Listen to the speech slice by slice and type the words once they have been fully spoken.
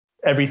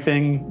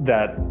Everything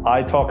that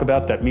I talk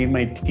about, that me and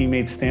my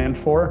teammates stand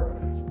for,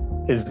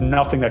 is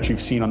nothing that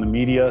you've seen on the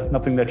media,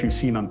 nothing that you've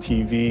seen on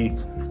TV.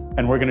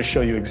 And we're going to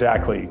show you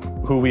exactly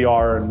who we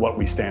are and what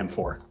we stand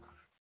for.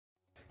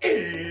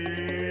 It's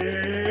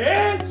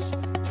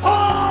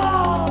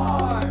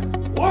time!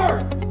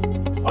 Work,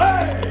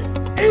 play,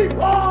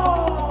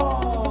 evolve!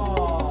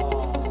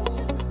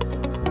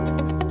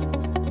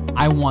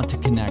 I want to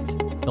connect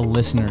the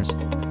listeners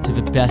to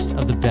the best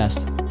of the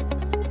best.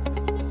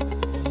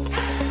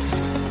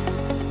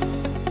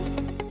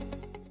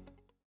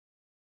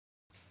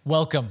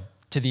 Welcome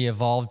to the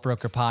Evolved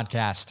Broker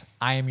Podcast.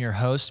 I am your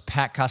host,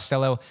 Pat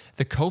Costello,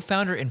 the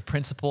co-founder and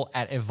principal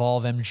at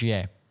Evolve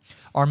MGA.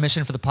 Our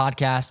mission for the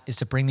podcast is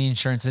to bring the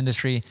insurance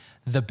industry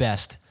the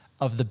best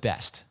of the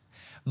best.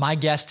 My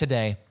guest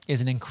today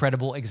is an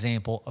incredible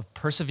example of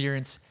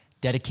perseverance,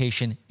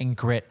 dedication, and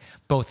grit,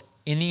 both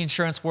in the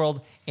insurance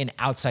world and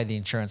outside the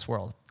insurance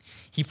world.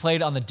 He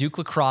played on the Duke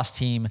lacrosse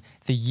team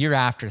the year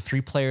after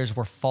 3 players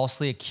were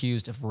falsely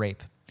accused of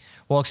rape.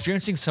 While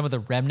experiencing some of the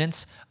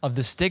remnants of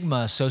the stigma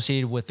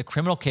associated with the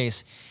criminal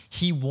case,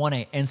 he won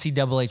an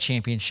NCAA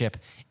championship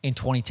in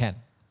 2010.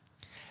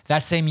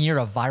 That same year,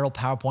 a viral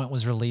PowerPoint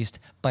was released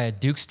by a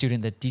Duke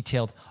student that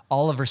detailed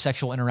all of her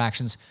sexual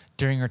interactions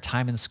during her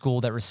time in school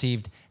that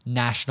received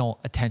national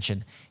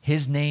attention.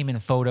 His name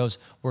and photos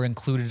were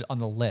included on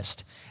the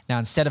list. Now,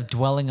 instead of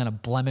dwelling on a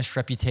blemished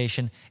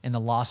reputation and the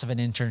loss of an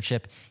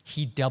internship,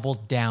 he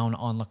doubled down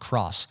on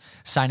lacrosse,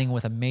 signing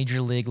with a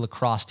major league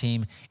lacrosse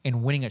team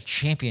and winning a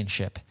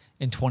championship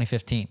in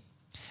 2015.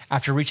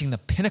 After reaching the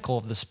pinnacle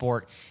of the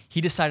sport, he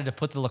decided to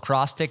put the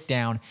lacrosse stick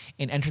down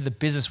and enter the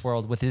business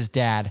world with his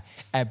dad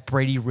at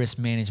Brady Risk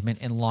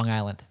Management in Long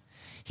Island.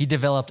 He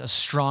developed a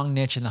strong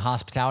niche in the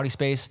hospitality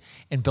space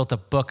and built a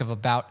book of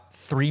about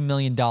 $3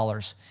 million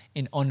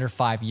in under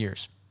 5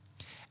 years.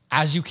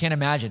 As you can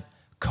imagine,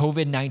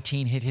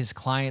 COVID-19 hit his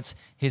clients,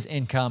 his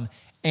income,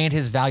 and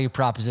his value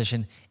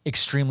proposition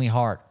extremely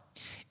hard.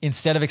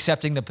 Instead of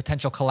accepting the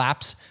potential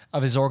collapse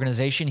of his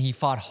organization, he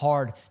fought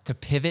hard to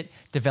pivot,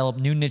 develop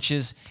new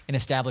niches, and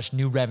establish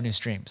new revenue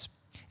streams.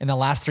 In the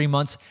last 3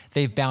 months,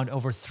 they've bound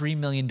over $3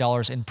 million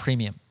in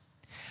premium.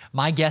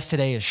 My guest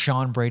today is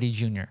Sean Brady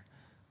Jr.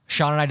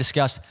 Sean and I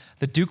discussed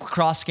the Duke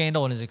lacrosse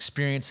scandal and his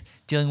experience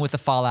dealing with the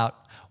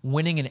fallout,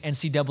 winning an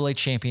NCAA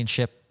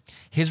championship,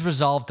 his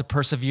resolve to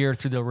persevere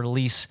through the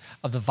release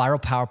of the viral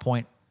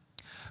PowerPoint,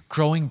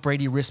 growing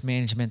Brady Risk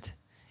Management,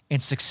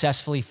 and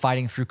successfully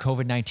fighting through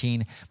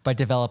COVID-19 by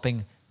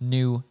developing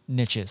new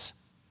niches.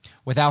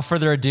 Without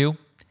further ado,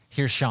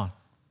 here's Sean.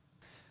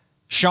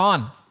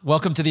 Sean,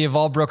 welcome to the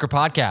Evolved Broker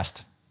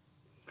Podcast.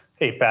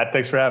 Hey, Pat,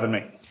 thanks for having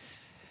me.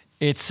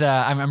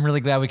 I'm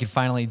really glad we could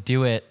finally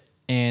do it,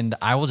 and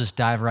I will just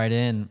dive right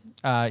in.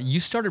 You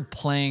started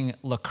playing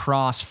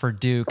lacrosse for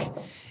Duke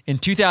in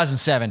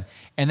 2007,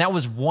 and that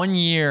was 1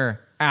 year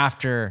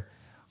after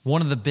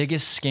one of the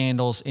biggest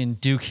scandals in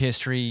Duke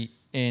history,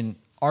 in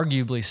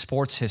arguably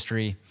sports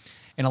history,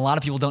 and a lot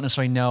of people don't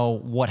necessarily know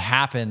what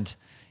happened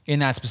in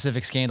that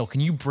specific scandal. Can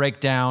you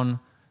break down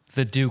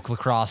the Duke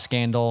lacrosse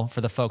scandal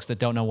for the folks that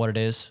don't know what it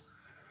is?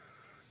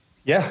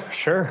 Yeah,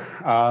 sure.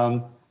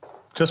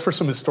 Just for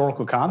some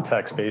historical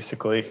context,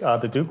 basically,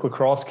 the Duke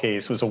lacrosse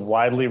case was a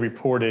widely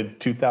reported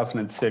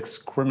 2006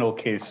 criminal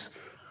case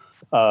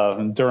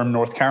in Durham,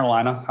 North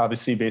Carolina,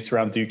 obviously based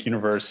around Duke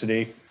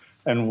University,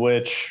 in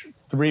which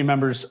 3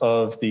 members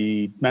of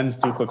the men's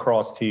Duke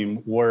lacrosse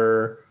team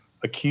were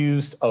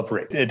accused of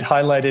rape. It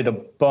highlighted a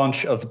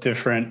bunch of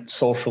different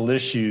social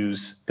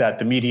issues that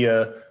the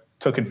media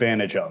took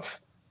advantage of,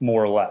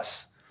 more or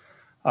less.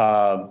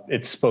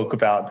 It spoke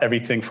about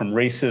everything from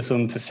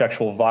racism to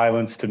sexual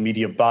violence to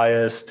media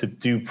bias to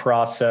due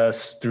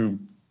process through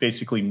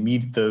basically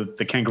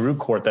the kangaroo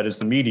court that is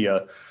the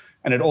media.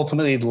 And it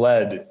ultimately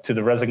led to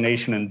the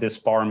resignation and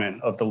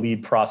disbarment of the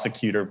lead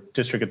prosecutor,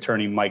 District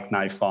Attorney Mike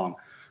Nifong,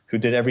 who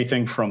did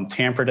everything from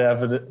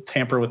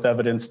tamper with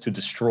evidence to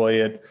destroy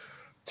it,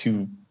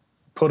 to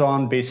put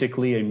on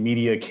basically a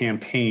media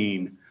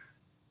campaign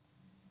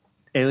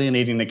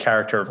alienating the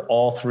character of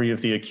all 3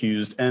 of the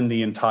accused and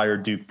the entire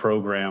Duke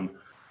program.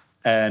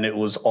 And it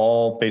was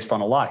all based on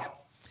a lie.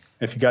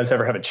 If you guys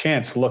ever have a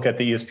chance, look at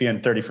the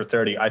ESPN 30 for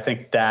 30. I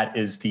think that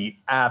is the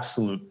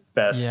absolute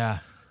best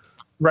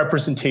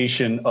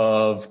representation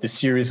of the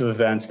series of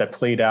events that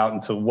played out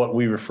into what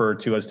we refer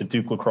to as the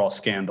Duke lacrosse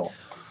scandal.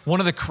 One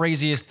of the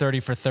craziest 30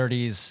 for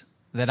 30s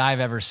that I've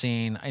ever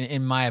seen,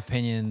 in my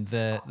opinion,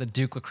 the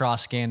Duke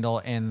lacrosse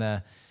scandal and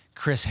the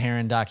Chris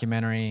Herron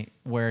documentary,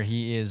 where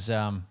he is,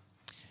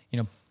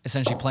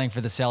 essentially playing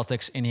for the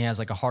Celtics and he has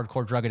like a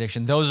hardcore drug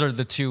addiction. Those are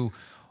the 2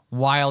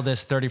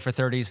 wildest 30 for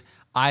 30s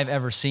I've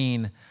ever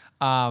seen.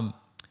 But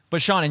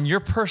Sean, in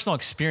your personal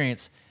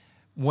experience,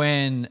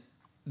 when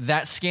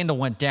that scandal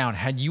went down,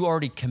 had you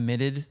already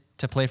committed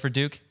to play for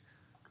Duke?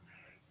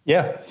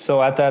 Yeah.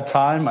 So at that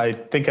time, I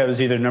think I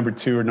was either number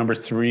 2 or number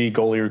 3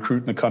 goalie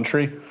recruit in the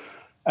country.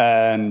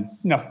 And,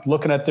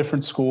 looking at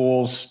different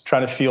schools,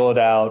 trying to feel it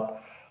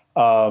out.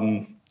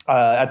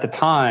 At the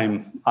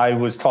time, I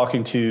was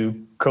talking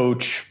to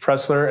Coach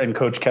Pressler and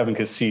Coach Kevin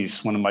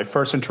Cassis, one of my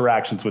first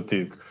interactions with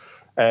Duke.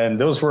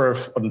 And those were,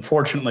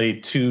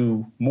 unfortunately,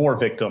 two more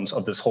victims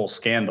of this whole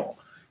scandal.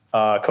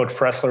 Coach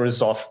Pressler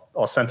was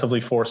ostensibly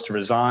forced to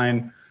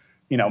resign.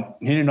 He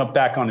ended up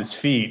back on his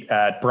feet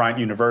at Bryant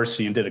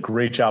University and did a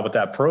great job with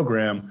that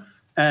program.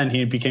 And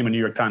he became a New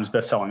York Times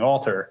bestselling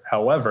author.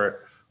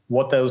 However,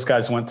 what those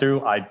guys went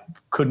through, I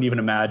couldn't even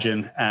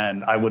imagine,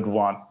 and I would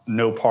want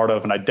no part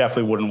of, and I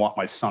definitely wouldn't want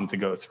my son to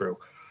go through.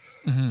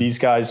 Mm-hmm. These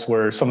guys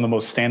were some of the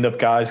most stand-up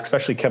guys,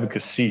 especially Kevin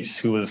Cassis,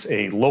 who was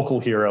a local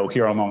hero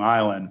here on Long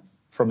Island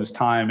from his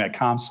time at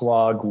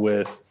Comswag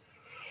with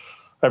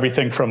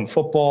everything from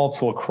football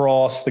to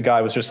lacrosse. The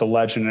guy was just a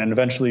legend and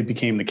eventually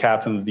became the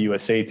captain of the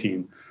USA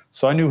team.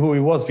 So I knew who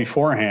he was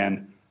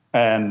beforehand.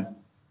 And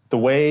the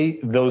way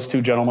those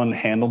two gentlemen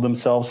handled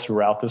themselves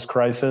throughout this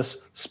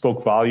crisis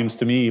spoke volumes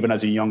to me, even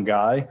as a young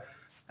guy.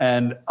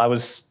 And I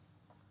was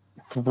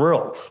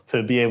thrilled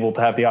to be able to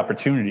have the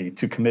opportunity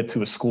to commit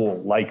to a school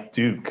like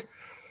Duke.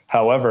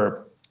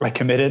 However, I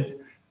committed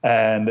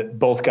and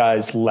both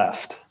guys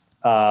left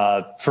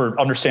for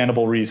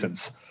understandable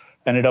reasons.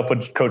 Ended up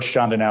with Coach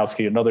John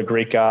Danowski, another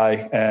great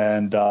guy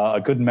and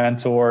a good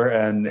mentor.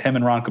 And him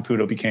and Ron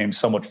Caputo became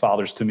somewhat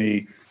fathers to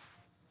me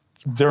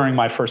during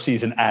my first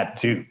season at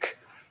Duke.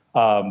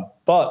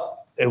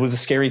 But it was a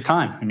scary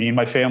time. Me and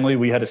my family,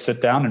 we had to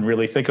sit down and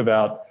really think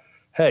about,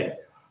 hey,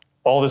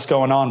 all this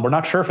going on, we're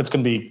not sure if it's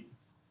going to be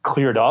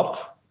cleared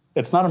up.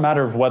 It's not a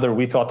matter of whether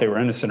we thought they were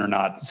innocent or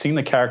not. Seeing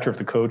the character of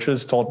the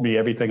coaches taught me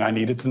everything I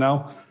needed to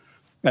know.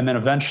 And then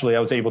eventually I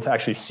was able to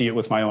actually see it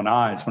with my own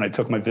eyes when I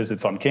took my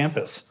visits on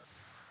campus.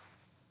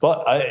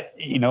 But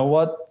you know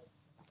what?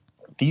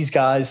 These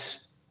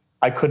guys,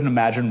 I couldn't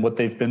imagine what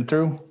they've been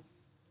through,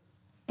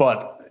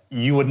 but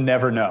you would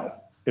never know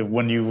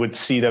when you would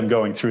see them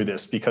going through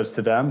this, because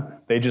to them,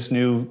 they just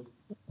knew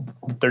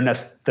their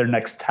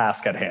next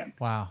task at hand.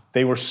 Wow.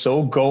 They were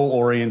so goal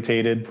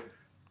orientated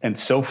and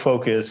so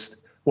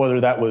focused, whether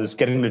that was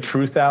getting the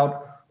truth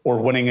out or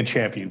winning a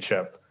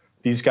championship.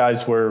 These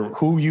guys were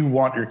who you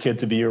want your kid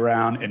to be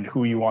around and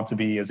who you want to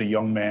be as a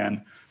young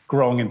man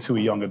growing into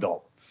a young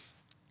adult.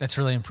 That's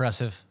really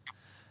impressive.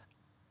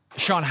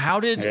 Sean,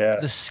 how did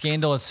the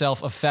scandal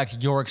itself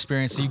affect your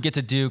experience? So you get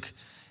to Duke.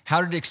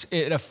 How did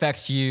it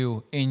affect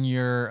you in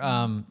your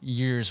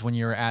years when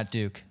you were at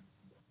Duke?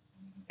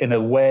 In a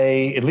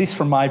way, at least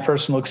from my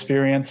personal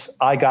experience,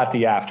 I got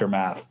the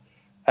aftermath.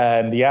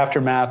 And the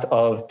aftermath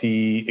of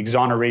the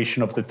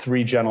exoneration of the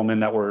three gentlemen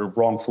that were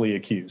wrongfully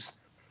accused.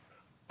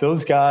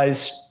 Those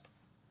guys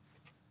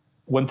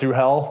went through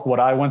hell. What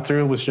I went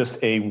through was just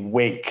a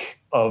wake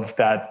of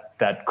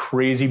that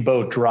crazy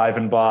boat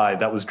driving by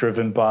that was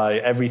driven by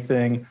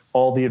everything,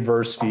 all the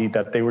adversity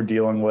that they were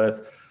dealing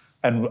with.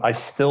 And I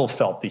still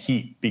felt the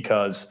heat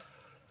because,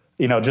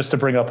 just to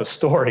bring up a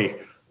story,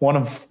 one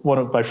of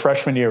my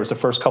freshman year was the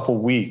first couple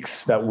of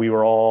weeks that we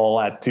were all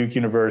at Duke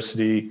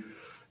University.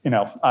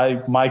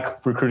 My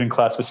recruiting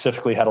class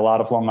specifically had a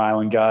lot of Long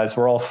Island guys.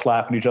 We're all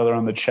slapping each other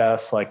on the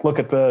chest, like, look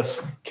at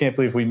this. Can't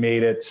believe we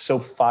made it. So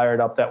fired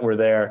up that we're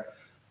there.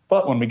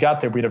 But when we got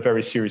there, we had a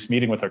very serious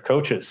meeting with our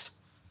coaches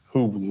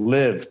who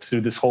lived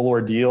through this whole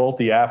ordeal,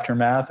 the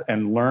aftermath,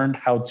 and learned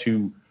how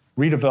to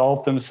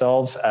redevelop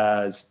themselves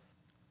as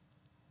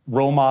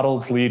role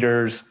models,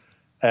 leaders,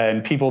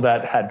 and people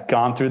that had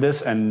gone through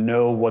this and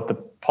know what the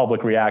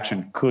public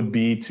reaction could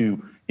be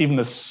to even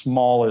the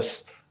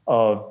smallest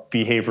of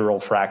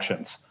behavioral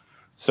fractions.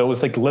 So it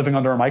was like living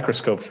under a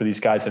microscope for these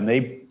guys. And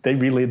they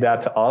relayed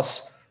that to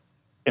us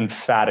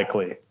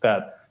emphatically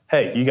that,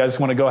 hey, you guys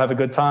want to go have a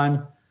good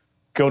time?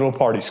 Go to a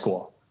party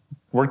school.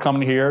 We're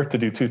coming here to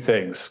do two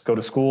things: go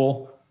to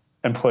school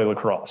and play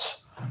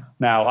lacrosse.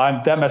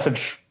 Now, that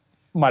message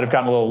might have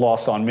gotten a little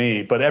lost on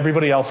me, but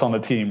everybody else on the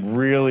team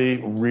really,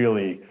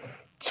 really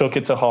took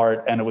it to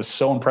heart. And it was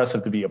so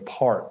impressive to be a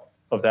part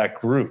of that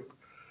group.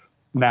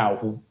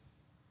 Now,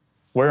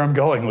 where I'm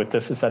going with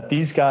this is that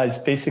these guys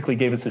basically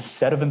gave us a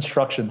set of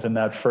instructions in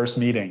that first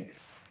meeting.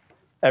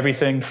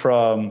 Everything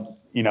from,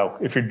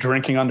 if you're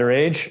drinking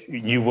underage,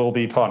 you will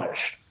be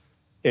punished.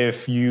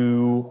 If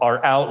you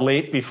are out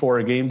late before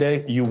a game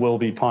day, you will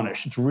be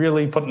punished. It's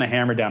really putting the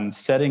hammer down and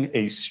setting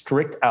a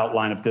strict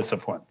outline of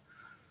discipline.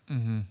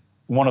 Mm-hmm.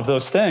 One of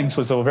those things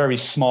was a very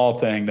small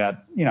thing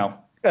that,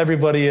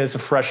 everybody is a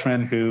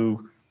freshman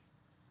who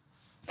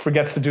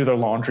forgets to do their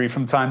laundry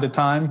from time to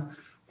time,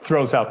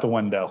 throws out the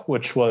window,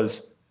 which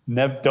was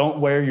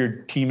don't wear your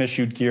team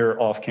issued gear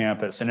off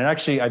campus. And it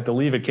actually, I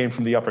believe it came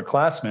from the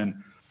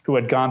upperclassmen who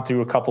had gone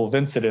through a couple of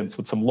incidents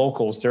with some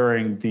locals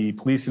during the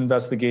police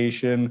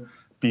investigation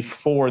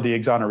before the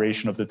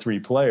exoneration of the three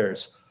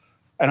players.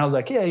 And I was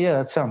like, yeah,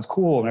 that sounds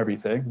cool and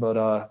everything.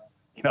 But,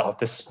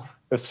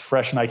 this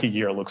fresh Nike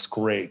gear looks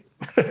great.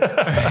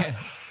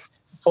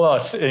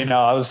 Plus,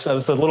 I was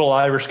a little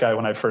Irish guy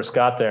when I first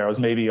got there. I was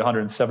maybe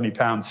 170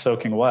 pounds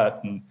soaking wet,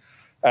 and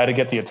I had to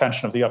get the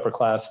attention of the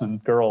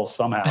upperclassmen girls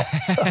somehow.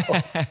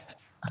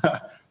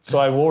 So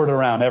I wore it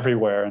around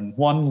everywhere. And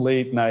one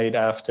late night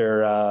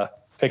after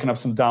picking up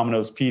some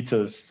Domino's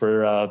pizzas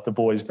for the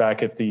boys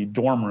back at the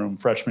dorm room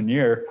freshman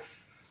year,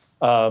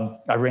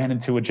 I ran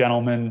into a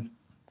gentleman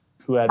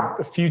who had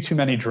a few too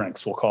many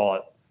drinks, we'll call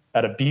it,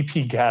 at a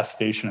BP gas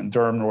station in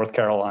Durham, North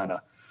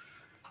Carolina.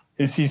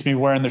 He sees me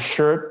wearing the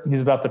shirt.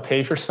 He's about to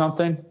pay for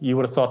something. You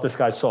would have thought this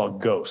guy saw a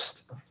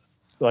ghost.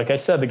 Like I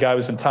said, the guy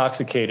was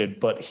intoxicated,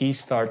 but he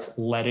starts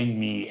letting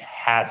me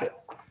have it.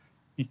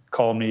 He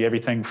called me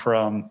everything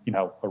from,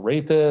 a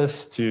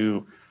rapist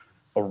to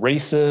a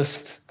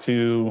racist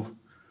to,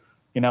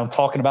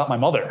 talking about my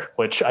mother,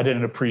 which I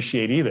didn't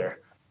appreciate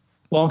either.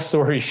 Long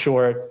story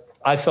short,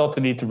 I felt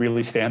the need to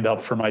really stand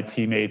up for my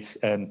teammates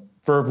and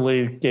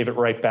verbally gave it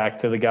right back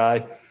to the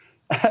guy.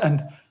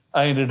 And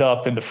I ended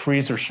up in the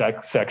freezer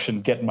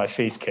section getting my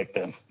face kicked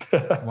in.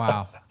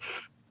 Wow.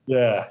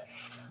 Yeah.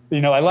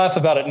 I laugh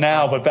about it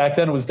now, but back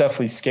then it was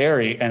definitely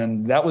scary.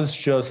 And that was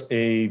just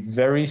a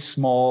very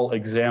small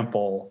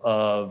example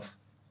of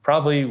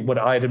probably what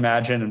I'd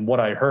imagine and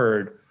what I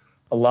heard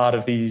a lot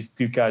of these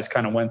Duke guys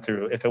kind of went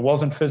through. If it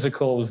wasn't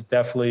physical, it was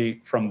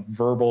definitely from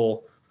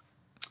verbal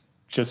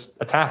just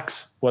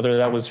attacks, whether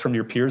that was from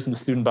your peers in the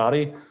student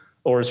body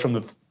or is from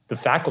the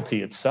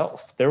faculty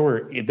itself.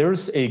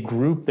 There's a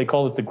group, they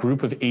call it the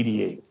Group of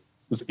 88. It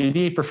was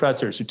 88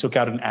 professors who took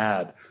out an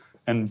ad,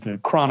 and the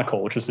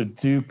Chronicle, which was the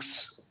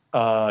Duke's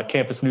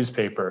campus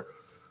newspaper,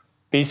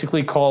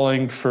 basically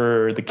calling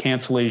for the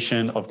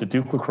cancellation of the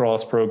Duke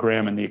lacrosse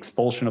program and the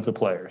expulsion of the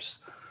players.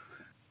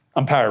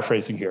 I'm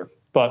paraphrasing here,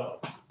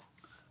 but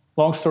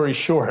long story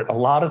short, a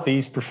lot of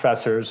these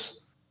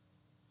professors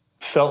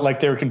felt like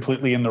they were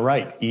completely in the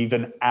right,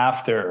 even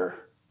after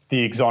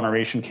the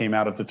exoneration came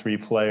out of the three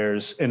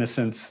players.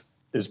 Innocence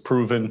is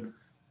proven,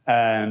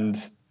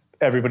 and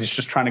everybody's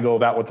just trying to go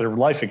about with their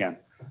life again.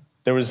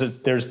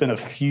 There's been a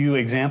few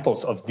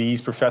examples of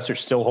these professors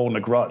still holding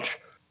a grudge,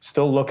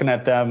 still looking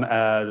at them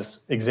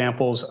as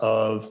examples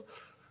of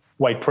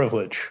white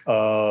privilege,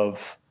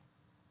 of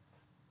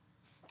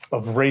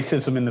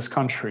racism in this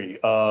country,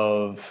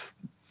 of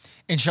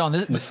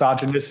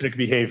misogynistic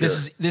behavior.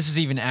 This is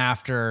even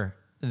after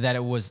that they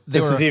were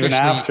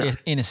officially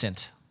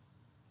innocent.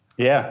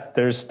 Yeah,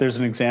 there's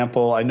an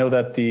example. I know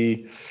that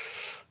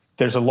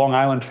there's a Long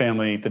Island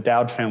family, the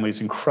Dowd family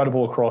is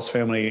incredible lacrosse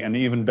family, and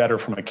even better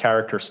from a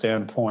character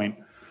standpoint.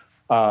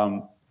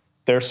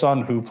 Their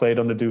son, who played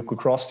on the Duke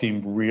lacrosse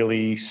team,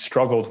 really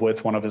struggled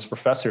with one of his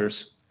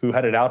professors who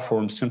had it out for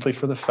him simply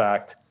for the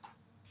fact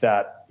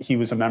that he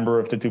was a member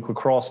of the Duke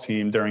lacrosse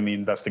team during the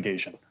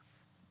investigation.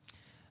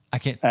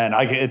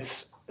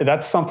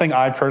 That's something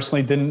I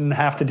personally didn't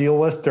have to deal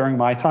with during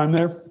my time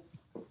there.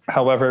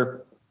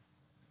 However,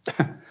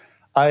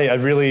 I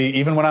really,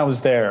 even when I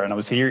was there and I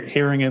was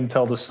hearing him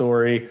tell the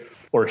story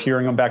or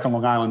hearing him back on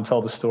Long Island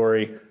tell the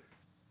story,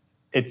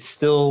 it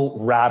still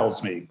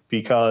rattles me,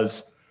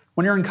 because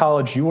when you're in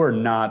college, you are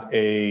not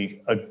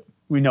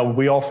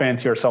we all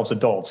fancy ourselves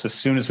adults as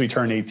soon as we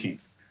turn 18,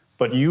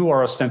 but you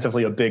are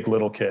ostensibly a big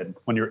little kid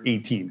when you're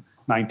 18,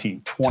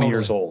 19, 20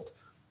 years old.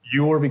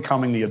 You are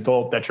becoming the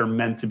adult that you're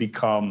meant to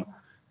become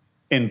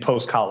in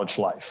post-college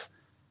life.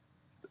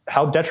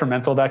 How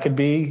detrimental that could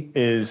be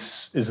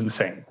is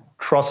insane.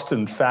 Trust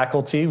in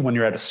faculty when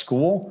you're at a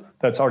school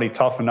that's already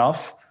tough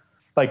enough.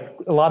 Like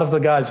a lot of the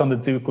guys on the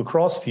Duke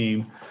lacrosse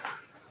team,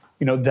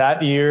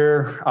 that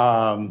year,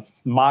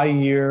 my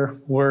year,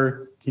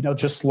 were,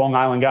 just Long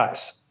Island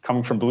guys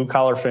coming from blue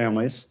collar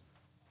families.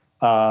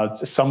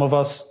 Some of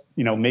us,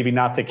 maybe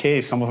not the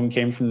case. Some of them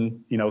came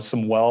from,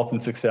 some wealth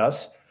and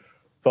success,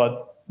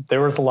 but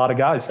there was a lot of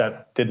guys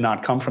that did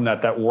not come from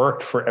that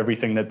worked for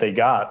everything that they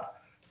got.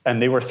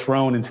 And they were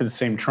thrown into the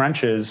same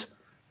trenches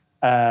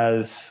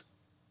as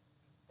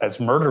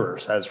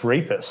murderers, as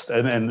rapists,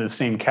 and the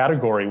same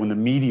category when the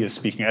media is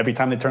speaking. Every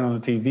time they turn on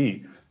the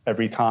TV,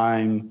 every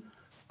time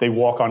they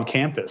walk on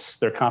campus,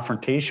 their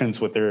confrontations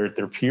with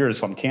their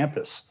peers on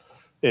campus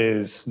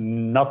is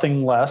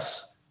nothing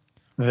less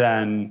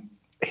than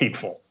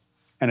hateful.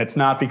 And it's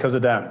not because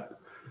of them.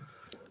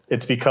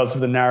 It's because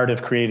of the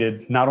narrative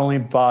created not only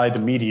by the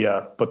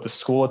media, but the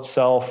school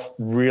itself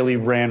really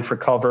ran for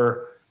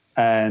cover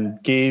and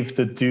gave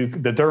the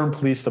Durham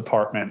Police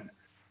Department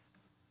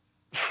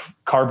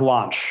carte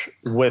blanche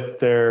with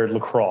their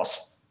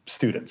lacrosse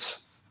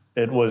students.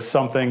 It was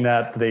something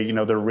that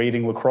they're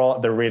raiding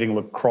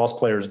lacrosse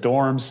players'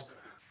 dorms,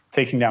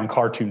 taking down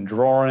cartoon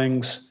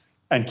drawings,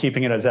 and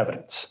keeping it as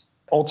evidence.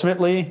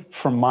 Ultimately,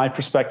 from my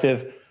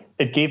perspective,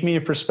 it gave me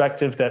a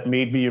perspective that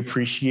made me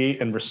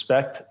appreciate and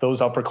respect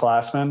those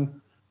upperclassmen,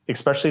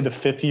 especially the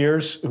fifth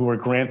years who were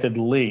granted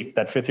late,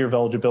 that fifth year of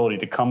eligibility,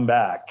 to come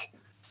back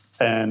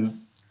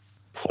and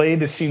play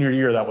the senior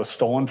year that was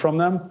stolen from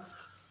them.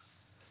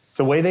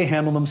 The way they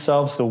handled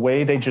themselves, the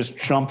way they just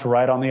jumped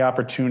right on the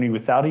opportunity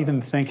without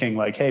even thinking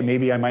like, hey,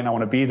 maybe I might not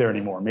want to be there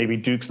anymore. Maybe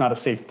Duke's not a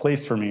safe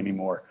place for me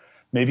anymore.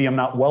 Maybe I'm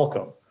not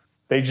welcome.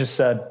 They just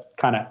said,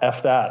 kind of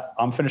F that.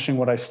 I'm finishing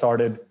what I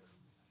started,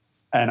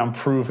 and I'm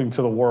proving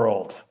to the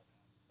world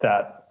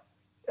that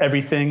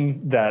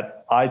everything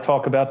that I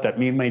talk about, that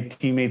me and my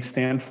teammates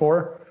stand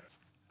for,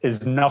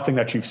 is nothing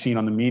that you've seen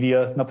on the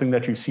media, nothing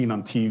that you've seen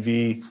on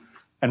TV.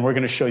 And we're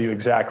going to show you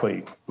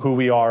exactly who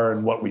we are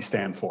and what we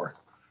stand for.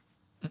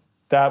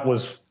 That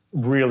was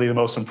really the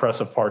most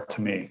impressive part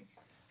to me.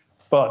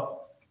 But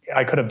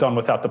I could have done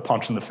without the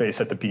punch in the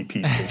face at the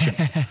BP station.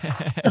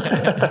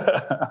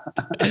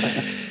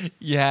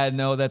 Yeah,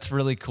 no, that's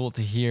really cool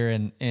to hear.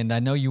 And I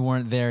know you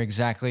weren't there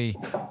exactly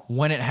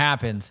when it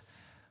happened,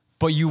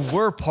 but you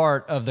were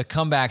part of the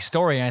comeback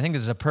story. And I think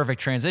this is a perfect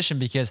transition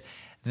because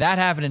that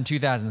happened in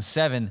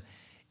 2007.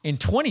 In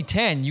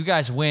 2010, you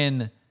guys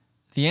win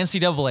the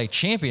NCAA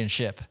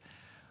championship.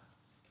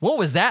 What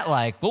was that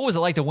like? What was it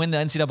like to win the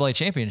NCAA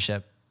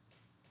championship?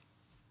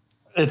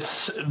 I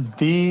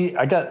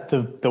got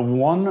the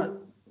one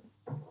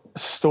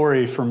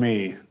story for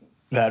me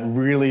that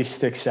really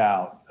sticks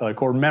out,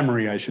 or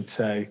memory, I should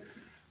say,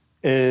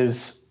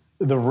 is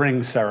the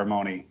ring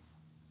ceremony.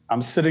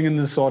 I'm sitting in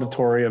this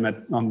auditorium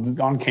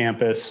on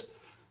campus,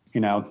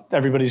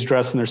 everybody's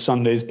dressed in their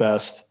Sunday's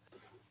best.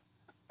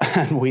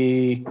 And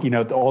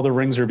all the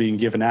rings are being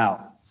given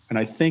out. And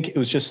I think it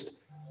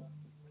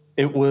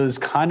was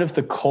kind of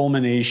the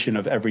culmination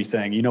of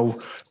everything.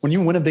 When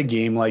you win a big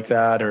game like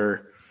that,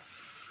 or,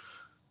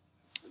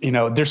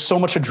 there's so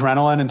much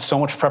adrenaline and so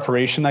much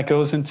preparation that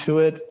goes into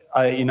it.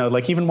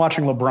 Even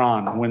watching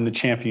LeBron win the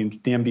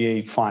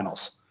NBA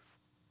finals,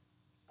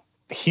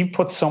 he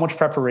put so much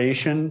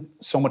preparation,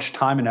 so much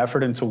time and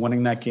effort into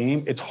winning that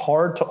game. It's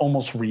hard to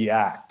almost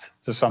react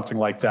to something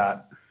like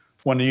that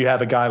when you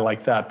have a guy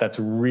like that that's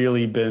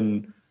really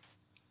been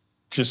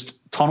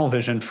just tunnel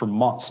vision for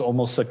months,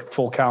 almost like a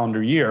full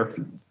calendar year.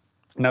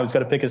 Now he's got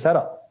to pick his head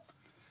up.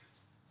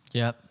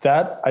 Yeah.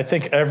 That, I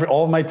think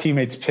all of my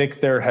teammates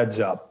picked their heads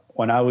up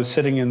when I was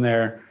sitting in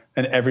there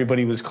and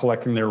everybody was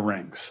collecting their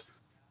rings,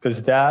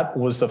 because that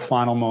was the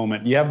final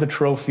moment. You have the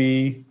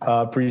trophy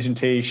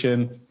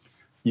presentation,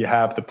 you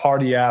have the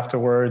party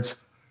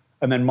afterwards,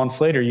 and then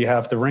months later you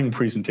have the ring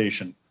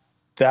presentation.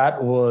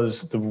 That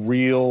was the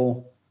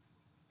real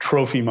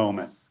trophy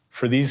moment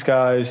for these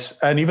guys,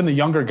 and even the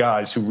younger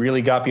guys who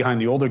really got behind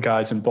the older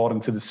guys and bought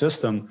into the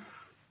system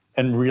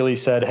and really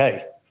said,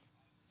 hey,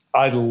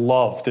 I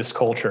love this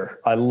culture.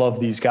 I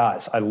love these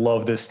guys. I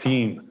love this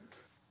team.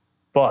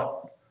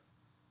 But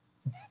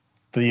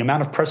the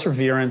amount of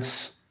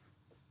perseverance,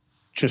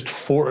 just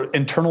for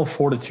internal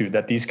fortitude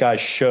that these guys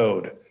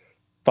showed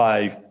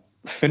by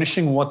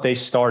finishing what they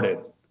started,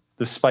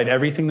 despite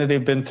everything that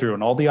they've been through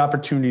and all the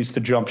opportunities to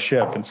jump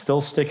ship, and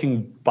still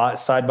sticking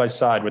side by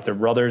side with their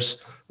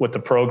brothers, with the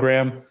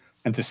program,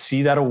 and to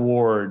see that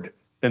award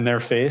in their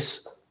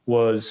face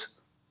was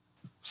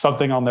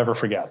something I'll never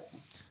forget.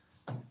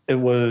 It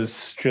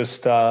was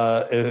just,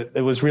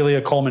 it was really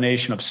a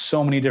culmination of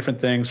so many different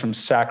things, from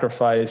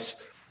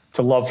sacrifice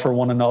to love for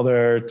one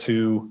another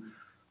to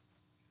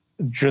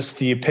just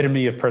the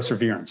epitome of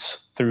perseverance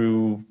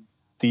through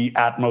the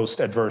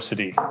utmost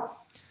adversity.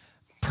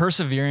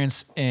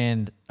 Perseverance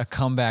and a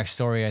comeback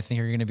story, I think,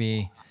 are going to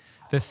be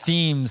the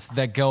themes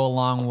that go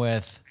along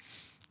with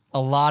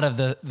a lot of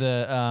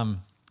the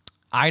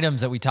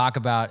items that we talk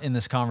about in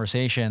this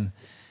conversation.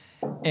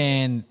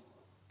 And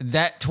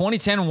that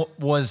 2010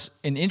 was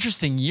an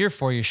interesting year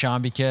for you,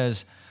 Sean,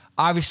 because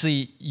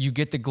obviously you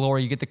get the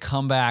glory, you get the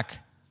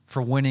comeback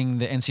for winning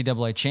the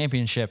NCAA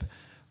championship.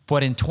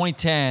 But in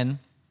 2010,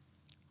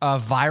 a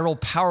viral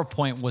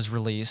PowerPoint was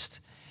released,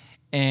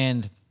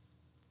 and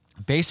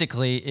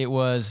basically it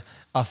was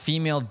a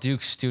female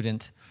Duke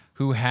student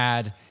who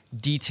had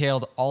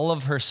detailed all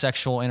of her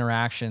sexual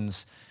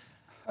interactions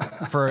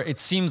it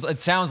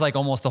sounds like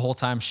almost the whole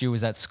time she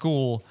was at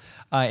school,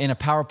 in a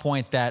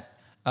PowerPoint that,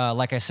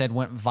 like I said,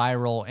 went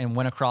viral and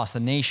went across the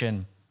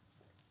nation.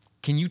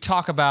 Can you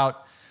talk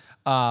about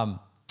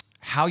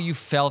how you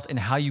felt and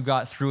how you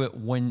got through it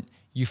when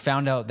you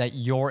found out that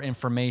your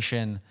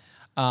information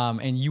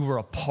and you were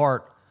a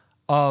part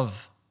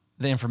of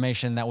the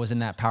information that was in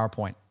that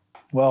PowerPoint?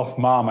 Well,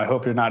 Mom, I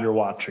hope you're not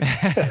watching.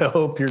 I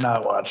hope you're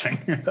not watching.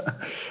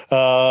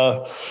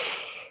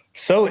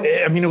 So,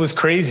 I mean, it was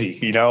crazy,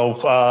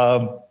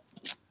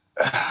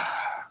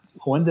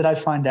 when did I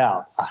find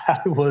out?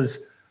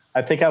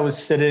 I think I was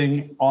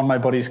sitting on my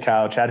buddy's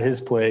couch at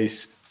his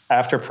place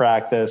after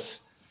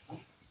practice,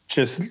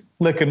 just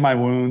licking my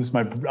wounds,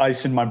 my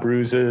ice in my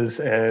bruises,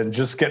 and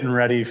just getting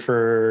ready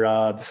for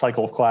the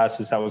cycle of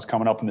classes that was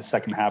coming up in the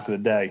second half of the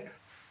day.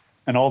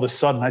 And all of a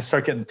sudden I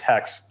start getting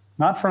texts,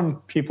 not from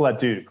people at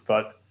Duke,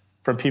 but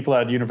from people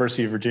at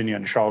University of Virginia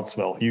in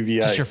Charlottesville,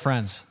 UVA. Just your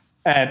friends.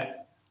 And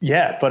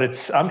yeah,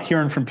 but I'm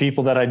hearing from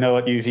people that I know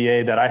at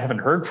UVA that I haven't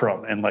heard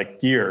from in like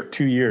year,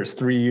 2 years,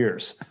 3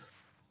 years.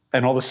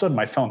 And all of a sudden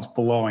my phone's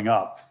blowing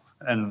up.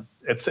 And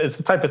it's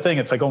the type of thing,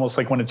 it's like almost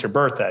like when it's your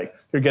birthday,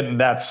 you're getting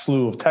that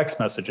slew of text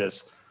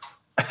messages.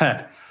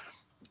 And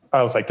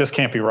I was like, this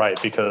can't be right,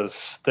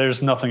 because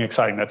there's nothing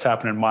exciting that's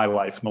happened in my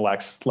life in the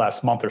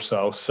last month or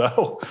so.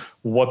 So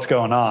what's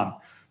going on?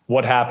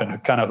 What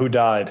happened? Kind of who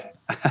died?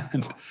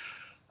 And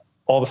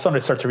all of a sudden I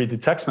start to read the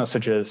text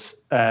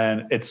messages,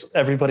 and it's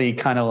everybody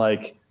kind of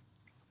like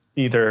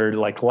either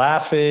like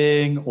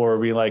laughing or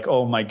be like,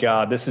 oh my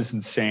God, this is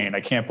insane. I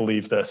can't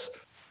believe this.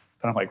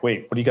 And I'm like,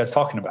 wait, what are you guys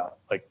talking about?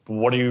 Like,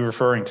 what are you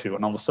referring to?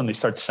 And all of a sudden they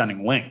start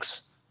sending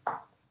links. And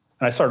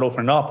I started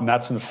opening up, and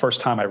that's the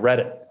first time I read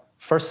it.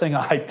 First thing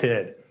I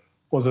did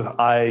was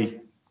I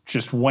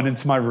just went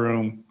into my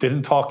room,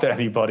 didn't talk to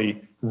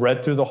anybody,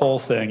 read through the whole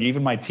thing,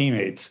 even my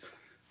teammates,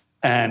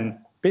 and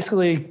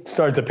basically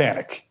started to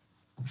panic.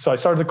 So I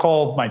started to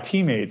call my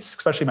teammates,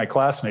 especially my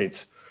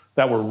classmates,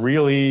 that were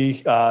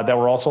really, that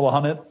were also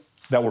on it,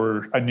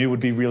 I knew would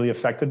be really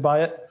affected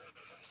by it.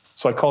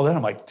 So I called in,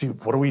 I'm like,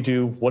 dude, what do we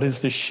do? What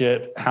is this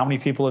shit? How many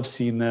people have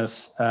seen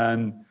this?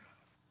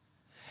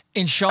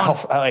 And Sean,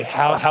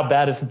 how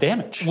bad is the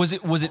damage? Was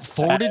it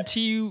forwarded to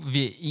you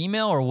via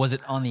email or was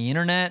it on the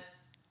internet?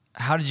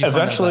 How did you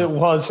Eventually find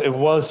out? it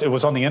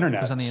was on the internet.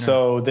 It was on the internet.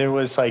 So there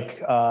was like,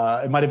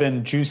 it might've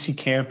been Juicy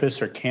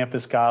Campus or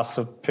Campus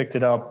Gossip picked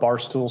it up.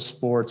 Barstool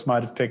Sports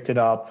might've picked it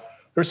up.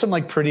 There's some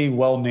like pretty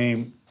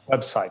well-named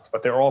websites,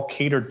 but they're all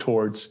catered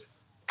towards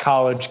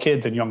college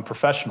kids and young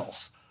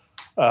professionals.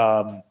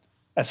 And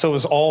so it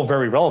was all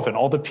very relevant.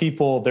 All the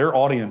people, their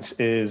audience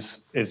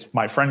is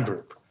my friend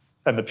group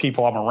and the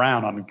people I'm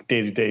around on a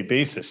day-to-day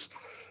basis.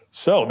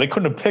 So they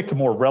couldn't have picked a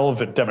more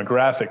relevant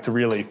demographic to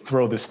really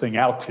throw this thing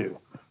out to,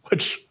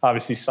 which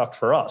obviously sucked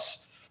for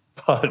us.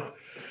 But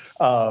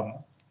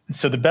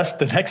so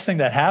the next thing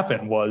that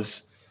happened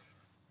was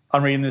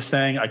I'm reading this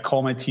thing. I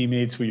call my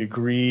teammates. We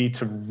agree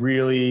to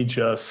really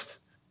just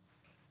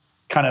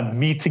kind of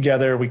meet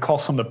together. We call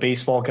some of the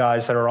baseball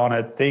guys that are on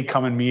it. They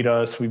come and meet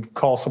us. We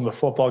call some of the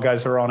football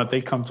guys that are on it.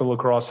 They come to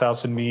Lacrosse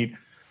House and meet.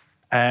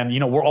 And,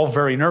 we're all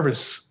very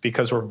nervous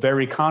because we're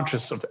very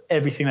conscious of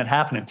everything that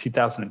happened in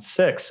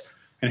 2006.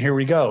 And here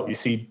we go. You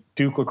see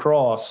Duke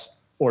lacrosse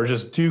or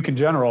just Duke in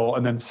general,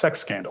 and then sex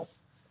scandal.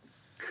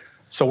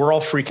 So we're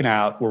all freaking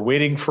out. We're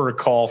waiting for a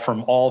call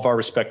from all of our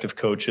respective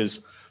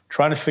coaches,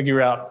 trying to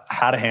figure out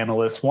how to handle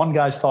this. One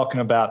guy's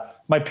talking about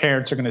my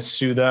parents are going to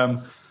sue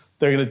them.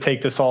 They're going to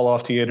take this all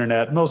off the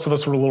internet. Most of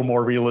us were a little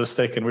more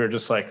realistic, and we were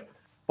just like,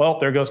 well,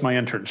 there goes my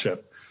internship.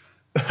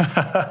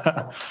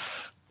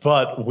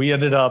 But we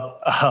ended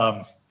up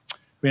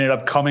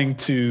coming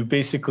to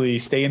basically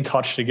stay in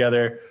touch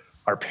together.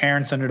 Our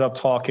parents ended up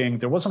talking.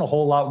 There wasn't a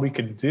whole lot we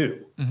could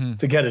do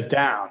to get it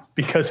down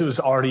because it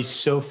was already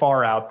so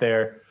far out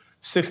there.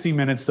 60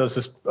 Minutes does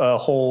this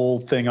whole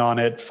thing on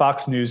it.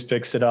 Fox News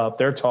picks it up.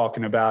 They're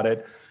talking about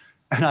it.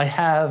 And I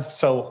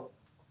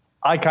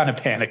kind of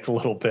panicked a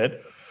little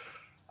bit.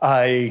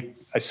 I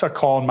start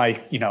calling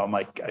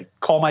I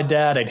call my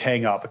dad, I'd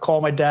hang up. I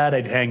call my dad,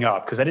 I'd hang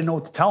up because I didn't know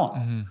what to tell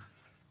him.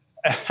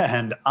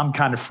 And I'm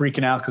kind of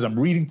freaking out because I'm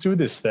reading through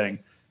this thing.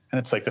 And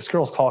it's like, this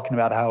girl's talking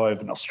about how I have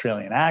an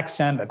Australian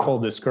accent. I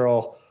told this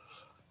girl,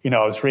 I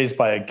was raised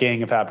by a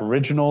gang of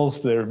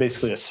Aboriginals. They were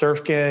basically a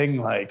surf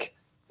gang. Like,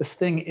 this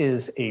thing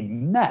is a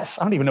mess.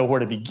 I don't even know where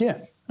to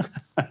begin.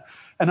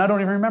 And I don't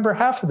even remember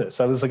half of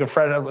this. I was like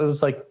I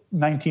was like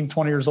 19,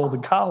 20 years old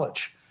in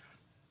college.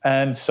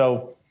 And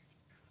so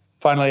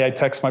finally I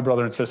text my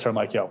brother and sister. I'm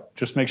like, yo,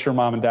 just make sure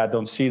mom and dad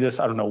don't see this.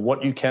 I don't know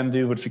what you can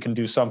do, but if you can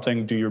do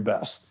something, do your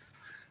best.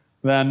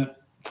 Then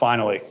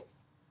finally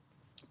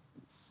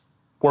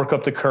work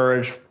up the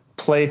courage,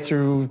 play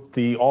through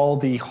all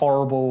the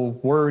horrible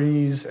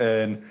worries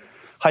and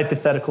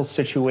hypothetical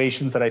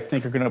situations that I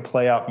think are going to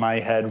play out in my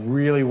head,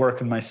 really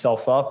working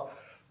myself up.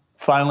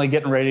 Finally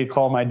getting ready to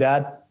call my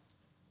dad.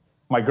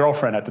 My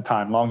girlfriend at the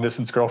time, long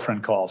distance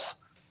girlfriend, calls.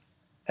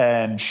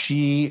 And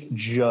she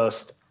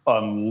just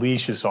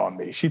unleashes on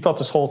me. She thought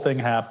this whole thing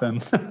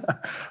happened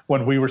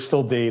when we were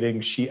still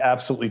dating. She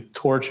absolutely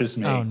torches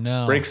me, Oh,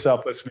 no. breaks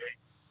up with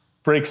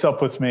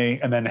me,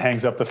 and then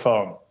hangs up the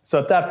phone. So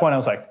at that point, I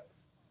was like,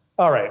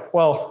 all right,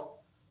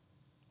 well,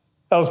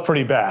 that was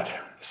pretty bad.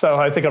 So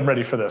I think I'm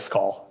ready for this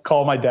call.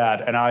 Call my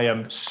dad, and I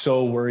am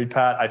so worried,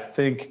 Pat. I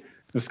think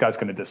this guy's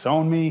going to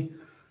disown me.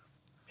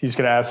 He's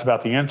going to ask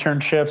about the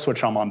internships,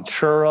 which I'm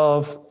unsure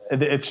of.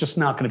 It's just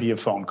not going to be a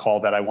phone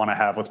call that I want to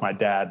have with my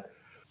dad.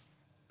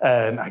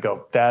 And I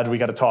go, Dad, we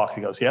got to talk.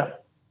 He goes, yeah.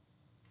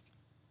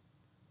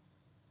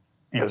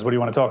 He goes, what do you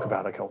want to talk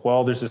about? I go,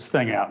 well, there's this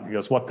thing out. He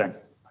goes, what thing?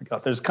 I go,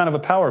 there's kind of a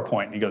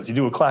PowerPoint. He goes, you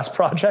do a class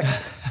project?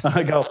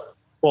 I go,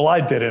 well,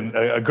 I didn't.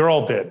 A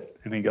girl did.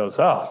 And he goes,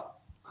 oh,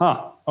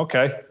 huh,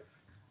 okay,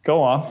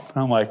 go on.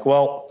 And I'm like,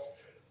 well,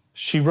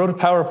 she wrote a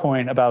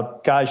PowerPoint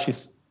about guys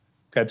she's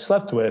had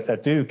slept with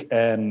at Duke,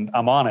 and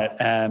I'm on it,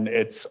 and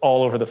it's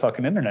all over the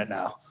fucking internet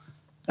now.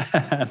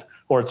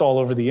 Or it's all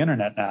over the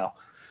internet now.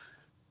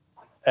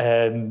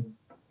 And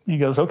he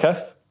goes,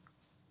 okay.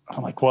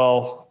 I'm like,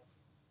 well,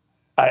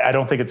 I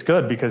don't think it's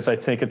good because I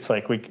think it's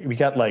like we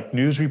got like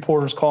news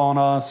reporters calling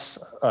us,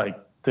 like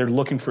they're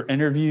looking for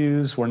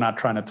interviews. We're not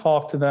trying to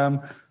talk to them,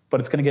 but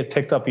it's going to get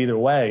picked up either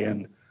way.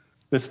 And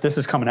this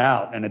is coming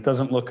out, and it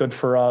doesn't look good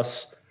for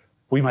us.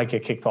 We might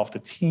get kicked off the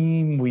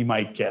team. We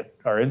might get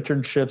our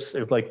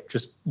internships like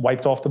just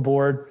wiped off the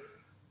board.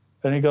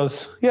 And he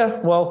goes, yeah,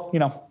 well,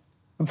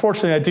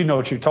 unfortunately, I do know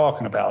what you're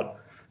talking about.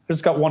 I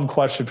just got one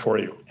question for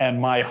you.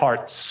 And my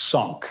heart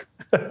sunk.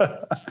 And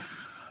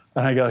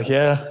I go,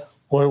 yeah,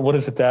 what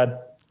is it, Dad?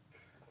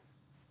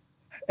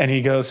 And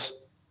he goes,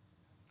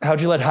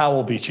 how'd you let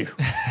Howell beat you?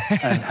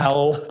 And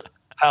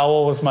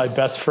Howell was my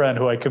best friend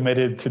who I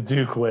committed to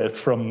Duke with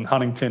from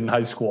Huntington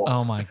High School.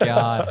 Oh my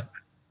God.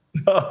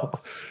 So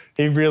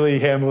he really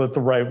handled it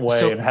the right way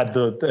So- and had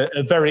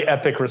a very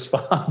epic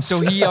response. So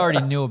he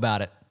already knew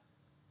about it.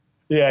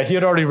 Yeah, he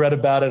had already read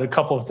about it. A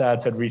couple of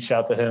dads had reached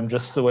out to him,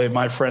 just the way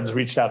my friends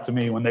reached out to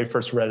me when they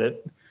first read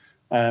it.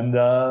 And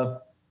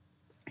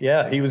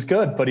yeah, he was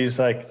good. But he's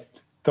like,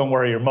 don't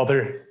worry, your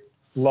mother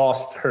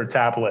lost her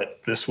tablet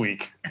this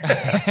week.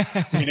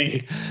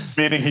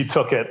 meaning he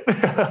took it.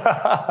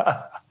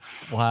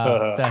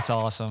 Wow, that's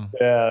awesome.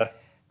 Yeah.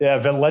 Yeah,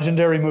 the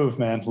legendary move,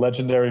 man.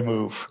 Legendary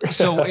move.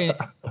 So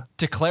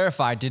to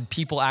clarify, did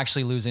people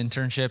actually lose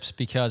internships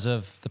because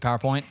of the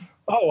PowerPoint?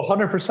 Oh,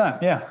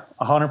 100%. Yeah,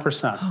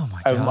 100%. Oh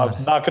my I'm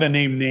God. not going to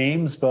name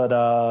names,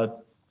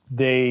 but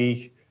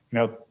they,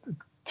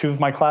 two of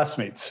my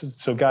classmates,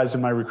 so guys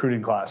in my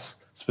recruiting class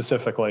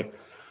specifically.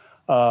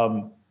 Yeah,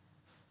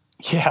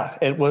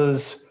 it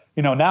was,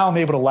 now I'm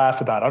able to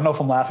laugh about it. I don't know if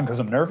I'm laughing because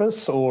I'm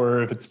nervous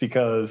or if it's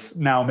because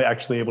now I'm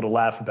actually able to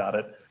laugh about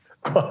it.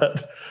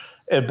 But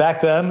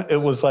back then, it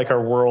was like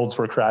our worlds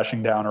were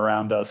crashing down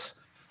around us.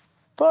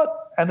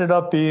 But ended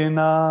up being,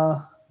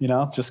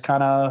 just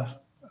kind of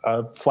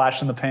a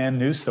flash in the pan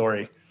news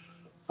story.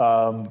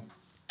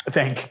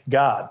 Thank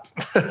God.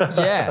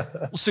 Yeah.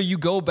 So you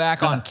go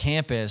back on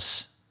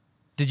campus.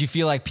 Did you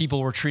feel like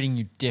people were treating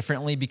you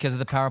differently because of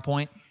the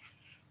PowerPoint?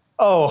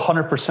 Oh,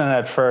 100%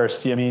 at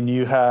first. I mean,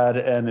 you had,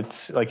 and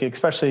it's like,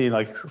 especially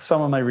like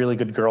some of my really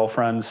good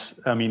girlfriends,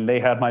 I mean, they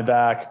had my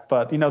back,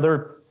 but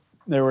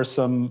there were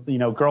some,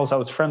 girls I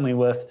was friendly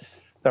with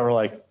that were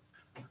like,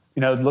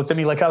 looked at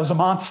me like I was a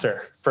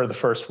monster for the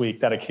first week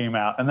that it came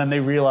out. And then they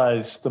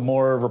realized the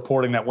more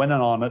reporting that went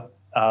on it,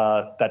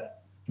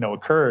 that,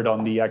 occurred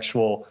on the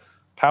actual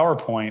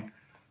PowerPoint,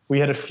 we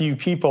had a few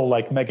people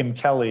like Megyn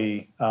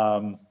Kelly,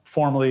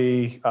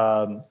 formerly,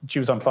 she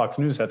was on Fox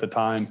News at the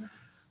time,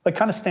 like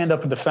kind of stand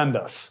up and defend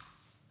us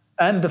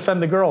and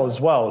defend the girl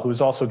as well, who was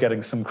also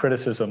getting some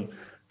criticism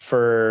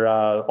for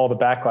all the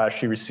backlash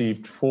she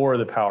received for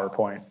the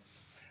PowerPoint.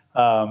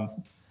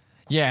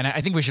 Yeah, and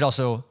I think we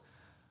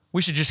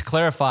should just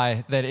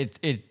clarify that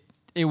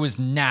it was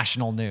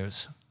national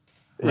news.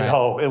 Right?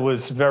 Oh, it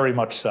was very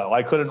much so.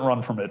 I couldn't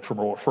run from it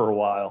for a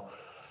while.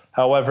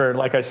 However,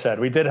 like I said,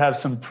 we did have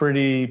some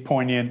pretty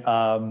poignant,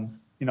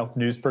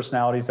 news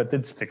personalities that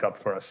did stick up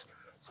for us.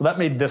 So that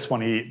made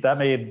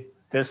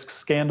this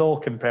scandal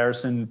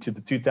comparison to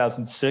the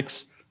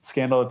 2006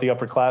 scandal that the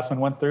upperclassmen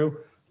went through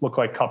look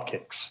like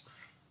cupcakes.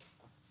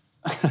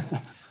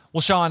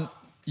 Well, Sean,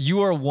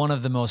 you are one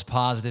of the most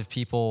positive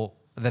people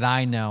that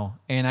I know,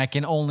 and I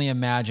can only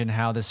imagine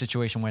how the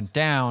situation went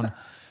down,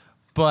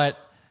 but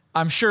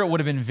I'm sure it would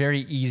have been very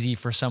easy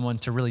for someone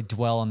to really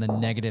dwell on the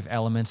negative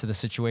elements of the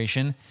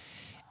situation.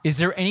 Is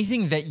there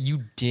anything that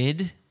you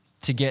did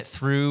to get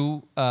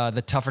through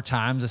the tougher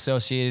times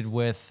associated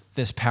with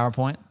this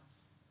PowerPoint?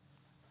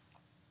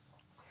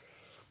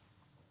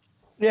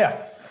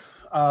 Yeah.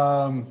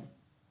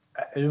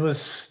 It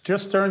was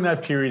just during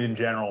that period in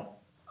general.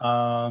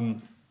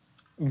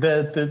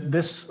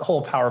 This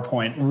whole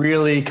PowerPoint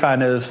really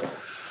kind of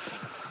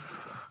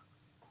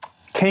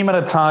came at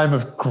a time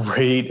of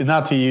great,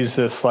 not to use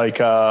this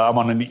like I'm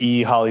on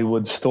an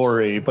Hollywood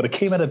story, but it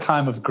came at a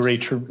time of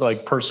great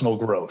personal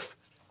growth.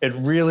 It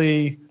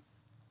really,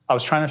 I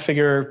was trying to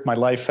figure my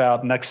life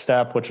out, next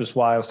step, which was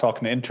why I was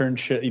talking to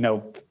internship,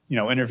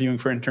 interviewing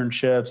for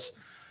internships.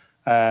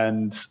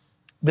 And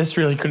this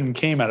really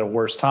came at a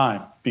worse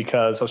time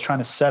because I was trying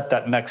to set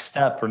that next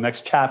step or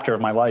next chapter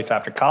of my life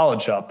after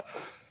college up.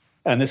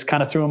 And this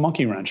kind of threw a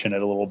monkey wrench in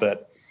it a little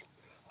bit.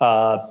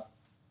 But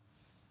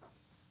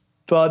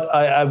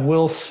I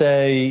will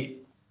say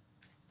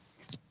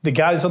the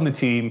guys on the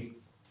team,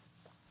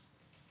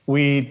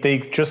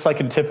 they just like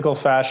in typical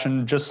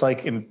fashion, just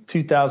like in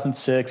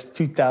 2006,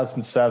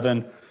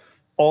 2007,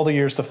 all the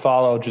years to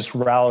follow, just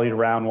rallied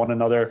around one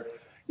another.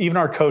 Even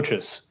our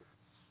coaches,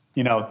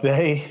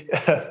 they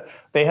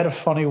they had a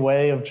funny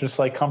way of just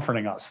like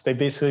comforting us. They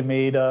basically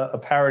made a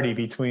parody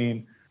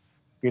between,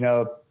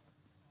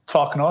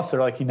 talking to us. They're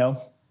like,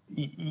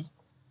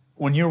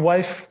 when your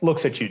wife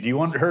looks at you, do you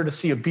want her to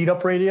see a beat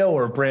up radio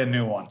or a brand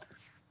new one?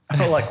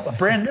 I'm like, a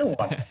brand new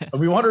one.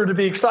 We want her to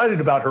be excited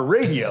about her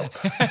radio.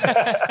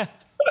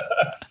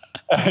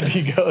 And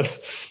he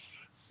goes,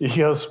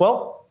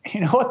 well,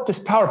 you know what? This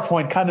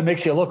PowerPoint kind of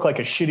makes you look like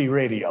a shitty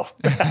radio.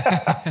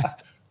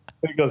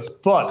 He goes,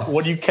 but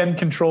what you can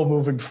control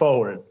moving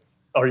forward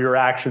are your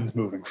actions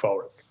moving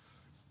forward.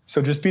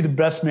 So just be the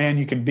best man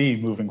you can be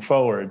moving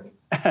forward.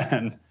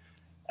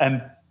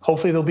 And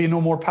hopefully there'll be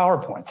no more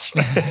PowerPoints.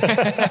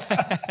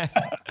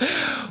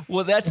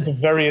 Well, that's a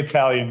very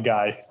Italian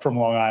guy from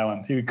Long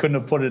Island. He couldn't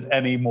have put it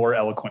any more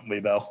eloquently,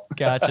 though.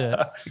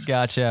 Gotcha.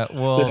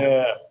 Well,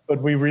 yeah,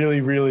 but we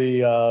really,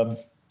 really,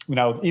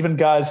 even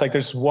guys like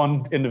there's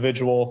one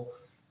individual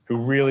who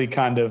really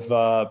kind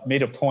of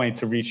made a point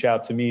to reach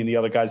out to me and the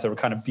other guys that were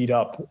kind of beat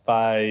up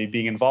by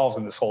being involved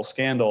in this whole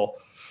scandal,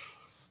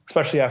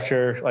 especially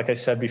after, like I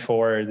said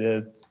before,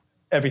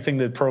 everything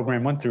the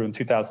program went through in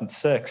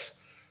 2006.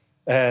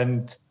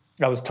 And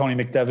that was Tony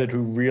McDevitt, who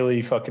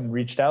really fucking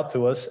reached out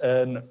to us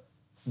and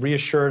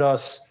reassured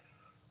us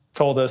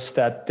told us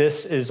that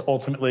this is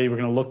ultimately, we're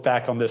going to look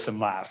back on this and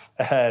laugh.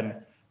 And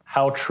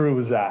how true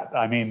is that?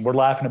 I mean, we're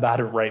laughing about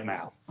it right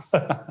now.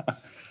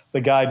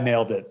 The guy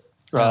nailed it.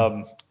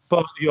 Yeah.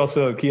 But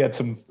he had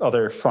some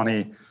other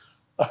funny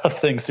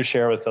things to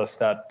share with us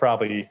that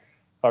probably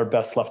are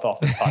best left off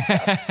this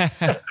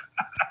podcast.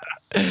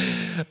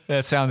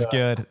 That sounds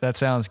good. That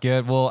sounds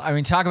good. Well, I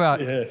mean, talk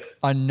about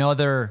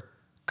another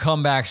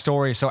comeback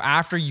story. So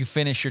after you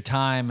finish your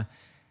time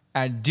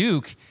at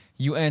Duke,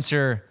 you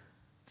enter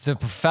the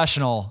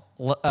professional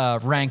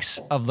ranks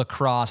of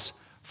lacrosse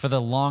for the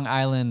Long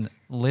Island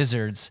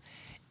Lizards.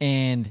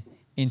 And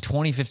in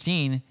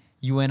 2015,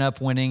 you end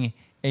up winning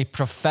a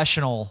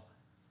professional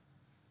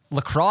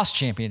lacrosse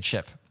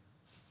championship.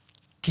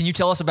 Can you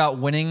tell us about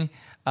winning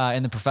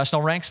in the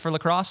professional ranks for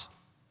lacrosse?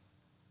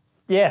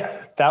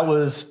 Yeah, that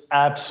was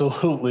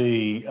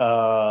absolutely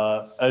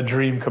a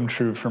dream come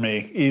true for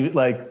me.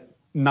 Like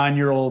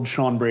 9-year-old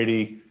Sean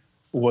Brady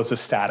was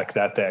ecstatic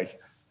that day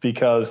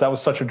because that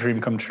was such a dream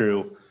come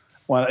true.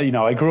 When,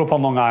 I grew up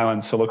on Long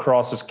Island, so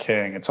lacrosse is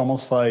king. It's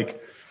almost like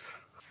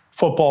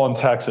football in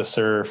Texas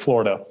or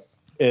Florida.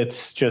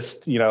 It's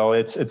just,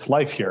 it's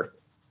life here.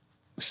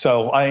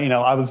 So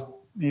I was,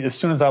 as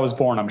soon as I was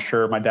born, I'm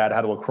sure my dad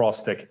had a lacrosse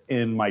stick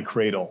in my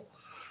cradle.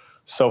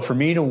 So for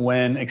me to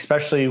win,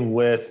 especially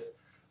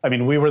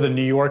we were the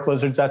New York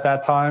Lizards at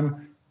that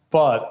time,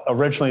 but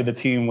originally the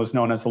team was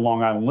known as the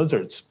Long Island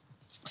Lizards.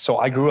 So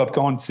I grew up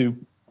going to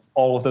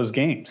all of those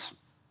games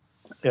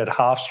at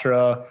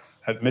Hofstra,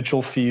 at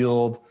Mitchell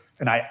Field,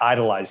 and I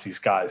idolized these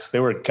guys. They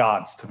were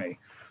gods to me.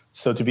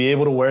 So to be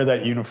able to wear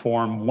that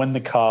uniform, win the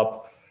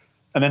cup,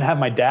 and then have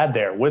my dad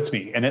there with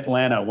me in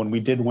Atlanta when we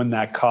did win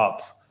that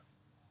cup,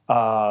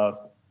 that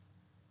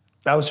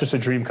was just a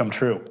dream come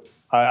true.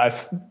 I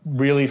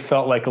really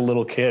felt like a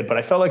little kid, but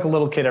I felt like a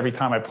little kid every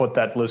time I put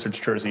that Lizards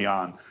jersey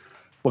on.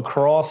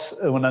 Lacrosse,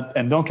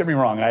 and don't get me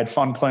wrong, I had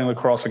fun playing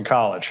lacrosse in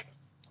college,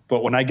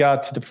 but when I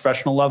got to the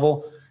professional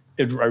level,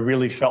 I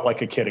really felt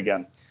like a kid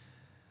again.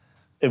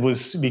 It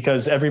was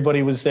because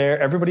everybody was there.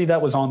 Everybody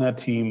that was on that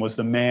team was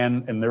the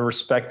man in their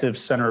respective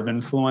center of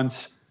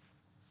influence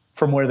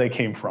from where they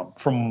came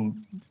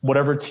from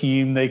whatever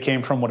team they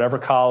came from, whatever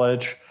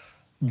college.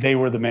 They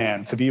were the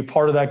man to be a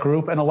part of that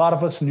group. And a lot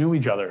of us knew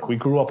each other. We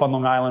grew up on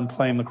Long Island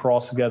playing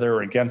lacrosse together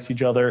or against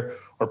each other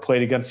or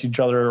played against each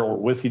other or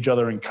with each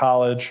other in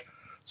college.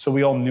 So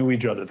we all knew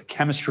each other. The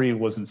chemistry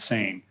was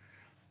insane.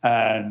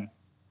 And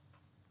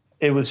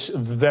it was a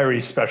very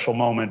special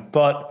moment.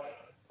 But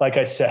like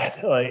I said,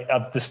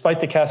 despite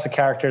the cast of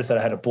characters that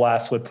I had a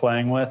blast with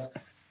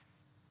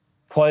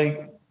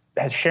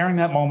sharing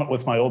that moment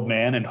with my old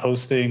man and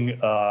hosting,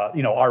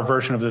 our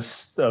version of the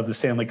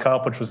Stanley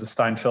Cup, which was the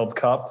Steinfeld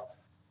Cup,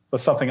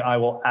 was something I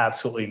will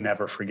absolutely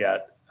never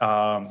forget.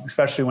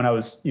 Especially when I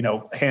was,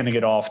 handing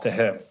it off to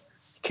him.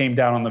 He came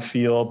down on the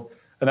field,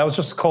 and that was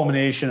just a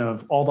culmination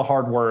of all the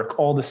hard work,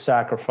 all the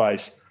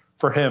sacrifice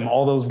for him,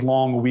 all those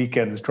long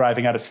weekends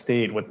driving out of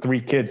state with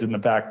 3 kids in the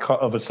back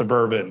of a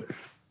Suburban,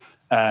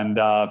 and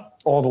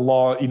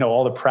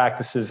all the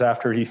practices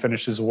after he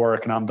finished his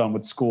work and I'm done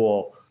with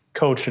school,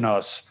 coaching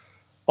us,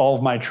 all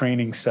of my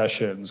training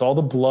sessions, all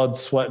the blood,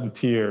 sweat, and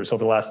tears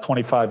over the last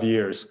 25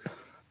 years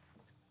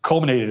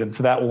culminated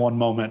into that one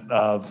moment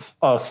of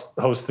us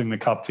hosting the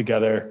cup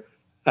together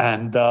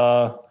and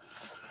all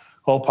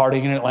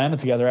partying in Atlanta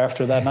together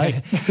after that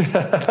night.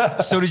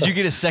 So did you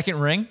get a second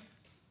ring?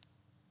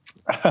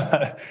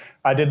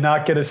 I did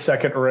not get a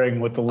second ring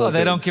with the Lizards. Oh,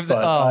 they don't give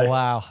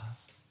wow.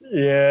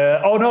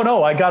 Yeah. Oh,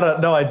 no.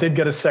 I did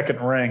get a second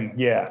ring.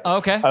 Yeah.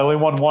 Okay. I only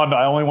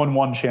won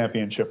one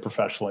championship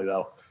professionally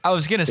though. I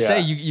was going to say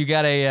you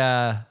got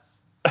a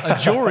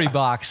jewelry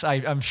box.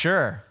 I'm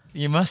sure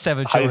you must have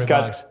a jewelry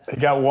box. I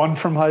got one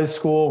from high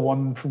school,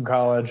 one from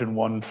college, and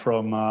one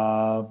from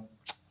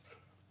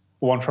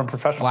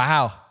professional.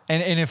 Wow.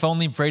 And if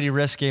only Brady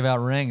Risk gave out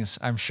rings,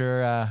 I'm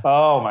sure.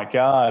 Oh my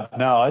God.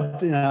 No,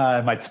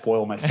 I might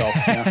spoil myself.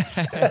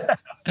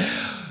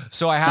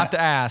 So I have to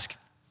ask,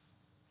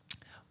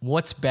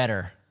 what's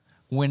better,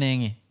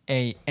 winning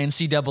a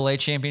NCAA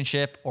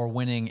championship or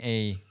winning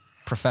a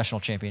professional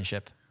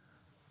championship?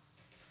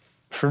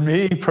 For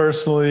me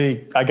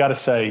personally, I got to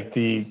say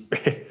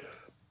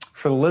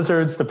for the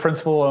Lizards, the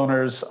principal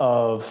owners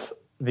of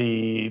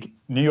the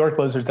New York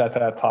Lizards at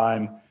that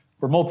time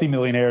were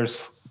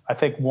multimillionaires. I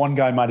think one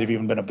guy might have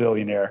even been a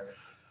billionaire.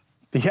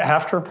 The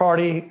after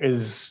party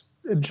is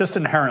just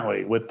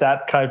inherently with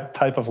that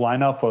type of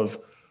lineup of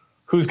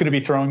who's going to be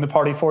throwing the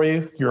party for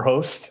you, your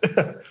host.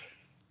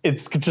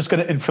 It's just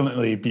going to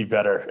infinitely be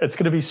better. It's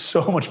going to be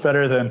so much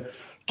better than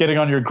getting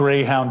on your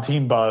Greyhound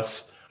team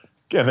bus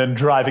and then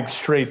driving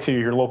straight to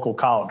your local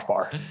college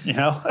bar.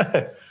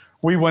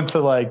 We went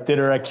to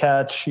dinner at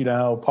Catch,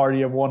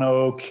 party at One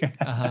Oak.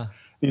 Uh-huh.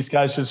 These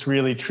guys just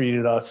really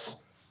treated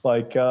us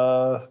like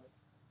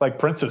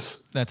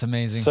princes. That's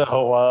amazing.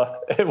 So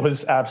it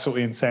was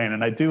absolutely insane.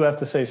 And I do have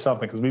to say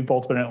something because we've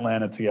both been in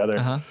Atlanta together.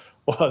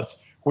 Uh-huh.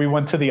 We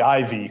went to the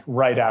Ivy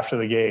right after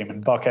the game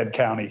in Buckhead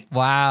County.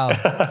 Wow.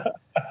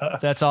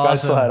 That's awesome.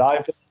 Guys still had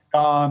iPads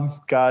on.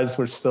 Guys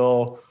were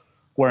still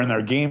wearing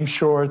their game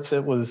shorts.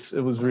 It was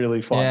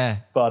really fun. Yeah.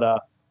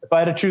 But if I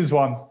had to choose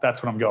one,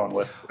 that's what I'm going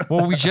with.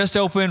 Well, we just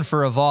opened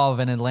for Evolve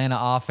in Atlanta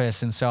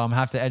office, and so I'm gonna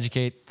have to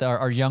educate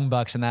our young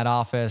bucks in that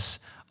office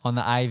on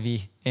the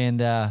Ivy and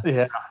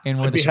Yeah, and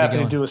where I'd be this should happy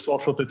be to going. do a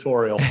social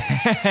tutorial.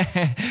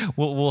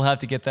 We'll have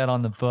to get that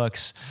on the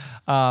books.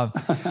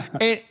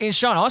 And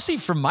Sean, honestly,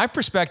 from my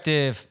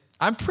perspective,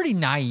 I'm pretty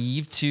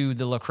naive to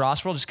the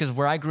lacrosse world just because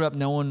where I grew up,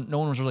 no one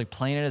was really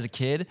playing it as a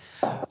kid.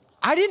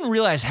 I didn't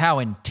realize how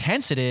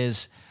intense it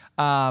is.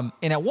 And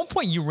at one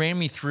point, you ran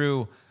me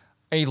through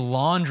a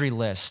laundry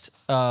list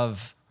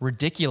of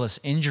ridiculous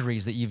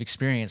injuries that you've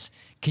experienced.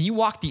 Can you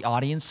walk the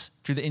audience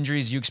through the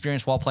injuries you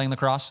experienced while playing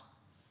lacrosse?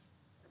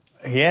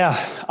 Yeah,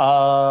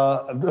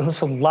 there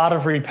was a lot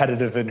of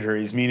repetitive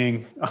injuries,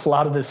 meaning a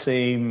lot of the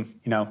same,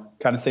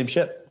 kind of same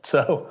shit.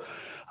 So,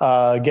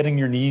 getting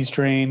your knees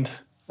drained,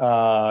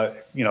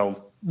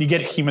 you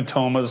get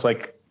hematomas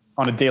like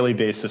on a daily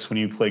basis when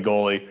you play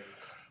goalie.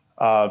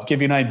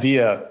 Give you an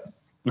idea,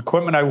 the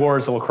equipment I wore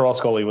as a lacrosse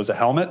goalie was a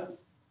helmet,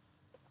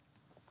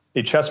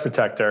 a chest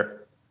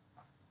protector,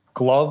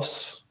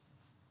 gloves,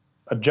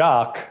 a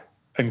jock,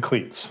 and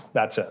cleats.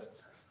 That's it.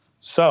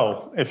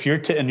 So if you're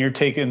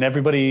taking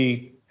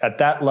everybody at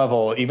that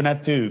level, even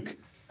at Duke,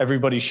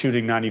 everybody's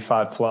shooting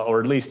 95 plus, or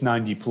at least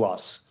 90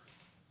 plus,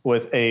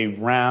 with a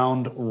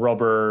round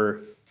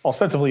rubber,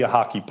 ostensibly a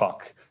hockey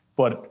puck,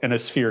 but in a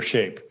sphere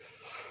shape.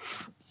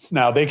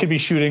 Now they could be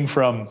shooting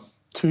from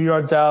 2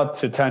 yards out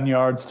to 10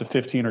 yards to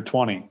 15 or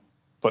 20,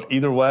 but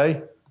either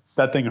way,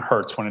 that thing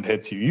hurts when it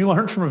hits you. You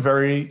learn from a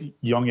very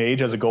young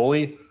age as a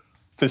goalie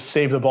to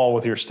save the ball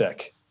with your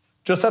stick,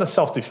 just out of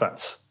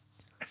self-defense.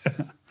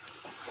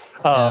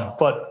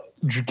 But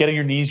getting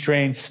your knees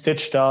drained,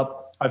 stitched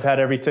up. I've had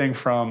everything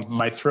from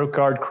my throat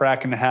guard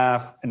crack in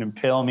half and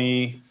impale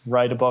me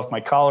right above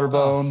my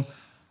collarbone.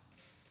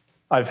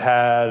 I've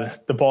had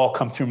the ball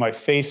come through my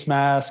face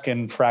mask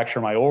and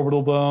fracture my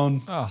orbital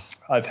bone.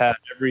 I've had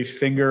every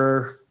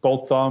finger,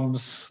 both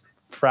thumbs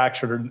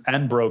fractured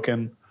and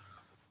broken.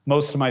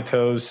 Most of my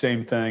toes,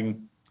 same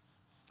thing.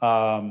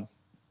 Torn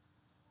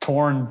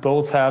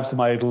both halves of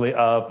my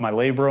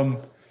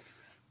labrum,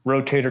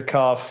 rotator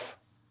cuff,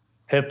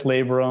 hip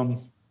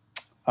labrum,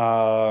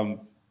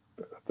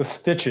 the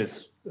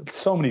stitches,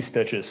 so many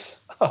stitches.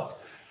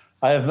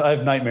 I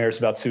have nightmares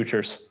about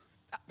sutures.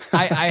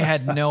 I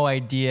had no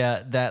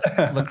idea that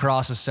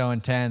lacrosse is so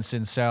intense.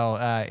 And so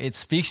it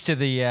speaks to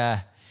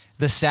the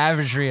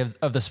savagery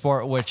of the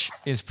sport, which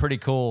is pretty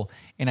cool.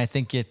 And I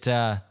think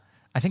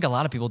I think a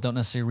lot of people don't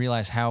necessarily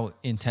realize how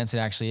intense it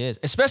actually is,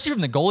 especially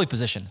from the goalie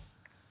position.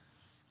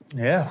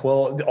 Yeah,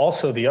 well,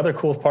 also the other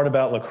cool part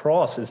about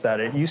lacrosse is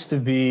that it used to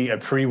be a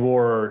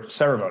pre-war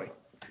ceremony.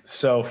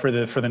 So for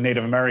the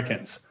Native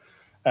Americans,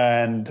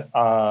 and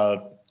I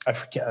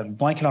forget, I'm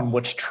blanking on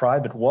which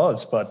tribe it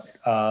was, but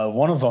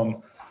one of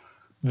them,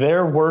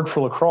 their word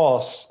for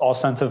lacrosse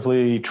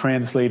ostensibly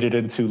translated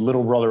into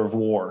little brother of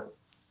war.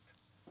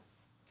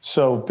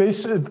 So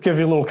basically, to give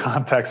you a little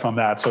context on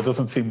that, so it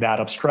doesn't seem that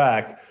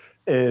abstract,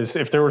 is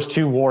if there was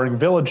two warring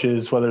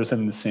villages, whether it's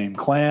in the same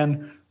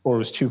clan or it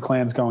was two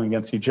clans going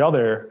against each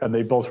other, and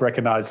they both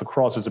recognized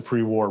lacrosse as a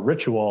pre-war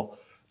ritual,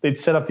 they'd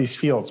set up these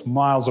fields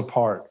miles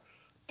apart.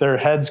 Their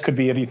heads could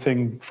be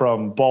anything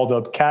from balled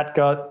up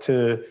catgut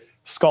to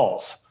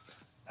skulls.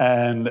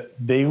 And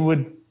they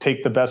would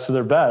take the best of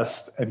their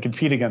best and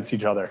compete against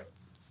each other.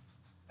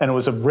 And it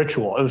was a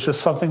ritual. It was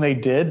just something they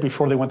did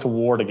before they went to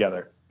war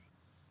together.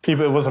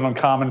 It wasn't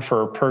uncommon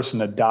for a person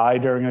to die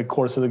during the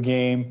course of the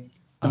game,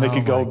 and they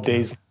could go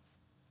days.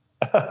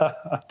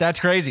 That's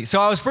crazy.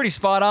 So I was pretty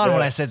spot on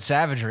when I said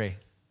savagery.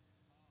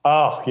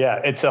 Oh,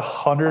 yeah. It's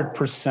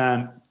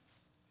 100%.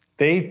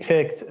 They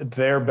picked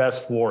their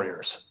best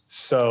warriors.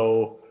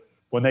 So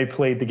when they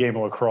played the game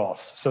of lacrosse,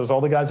 so it was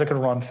all the guys that could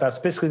run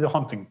fast, basically the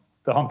hunting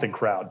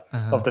crowd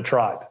of the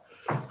tribe,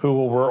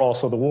 who were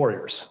also the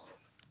warriors.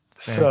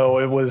 So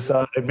it was,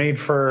 it made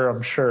for,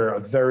 I'm sure, a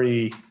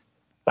very,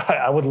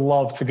 I would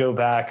love to go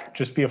back,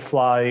 just be a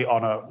fly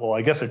on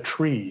a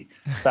tree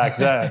back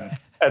then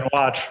and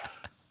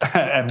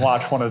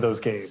watch one of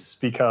those games,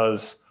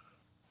 because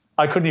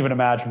I couldn't even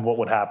imagine what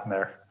would happen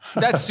there.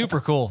 That's super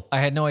cool. I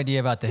had no idea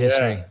about the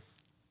history.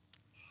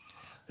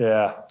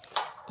 Yeah.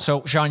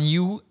 So Sean,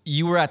 you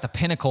were at the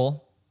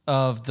pinnacle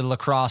of the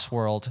lacrosse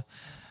world.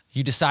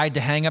 You decide to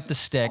hang up the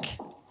stick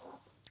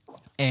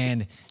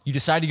and you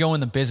decide to go in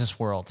the business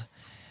world.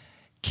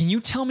 Can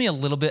you tell me a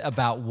little bit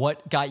about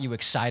what got you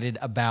excited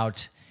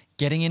about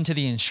getting into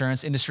the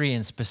insurance industry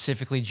and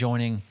specifically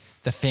joining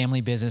the family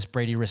business,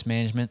 Brady Risk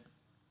Management?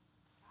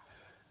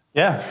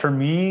 Yeah, for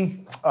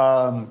me,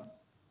 I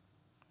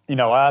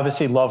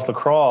obviously love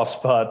lacrosse,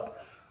 but,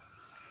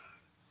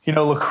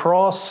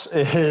 lacrosse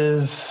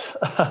is,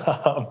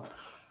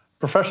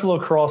 professional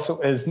lacrosse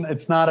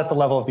it's not at the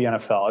level of the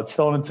NFL. It's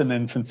still in its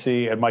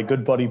infancy. And my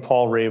good buddy,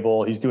 Paul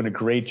Rabel, he's doing a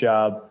great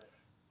job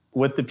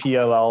with the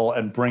PLL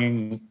and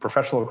bringing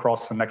professional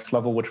lacrosse to the next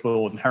level, which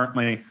will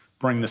inherently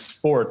bring the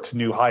sport to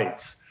new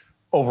heights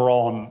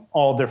overall on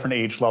all different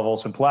age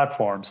levels and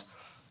platforms.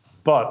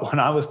 But when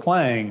I was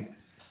playing,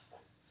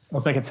 I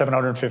was making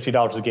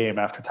 $750 a game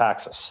after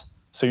taxes.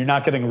 So you're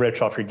not getting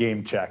rich off your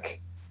game check.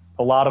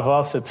 A lot of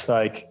us, it's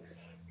like,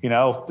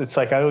 it's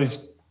like I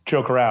always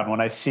joke around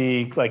when I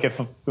see, like,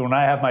 when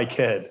I have my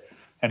kid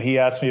and he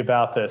asks me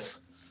about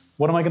this,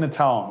 what am I going to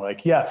tell him?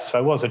 Like, yes,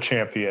 I was a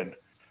champion.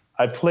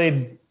 I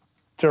played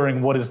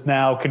during what is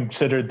now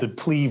considered the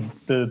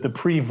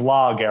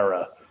pre-vlog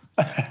era.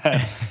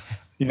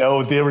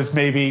 There was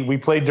we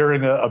played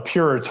during a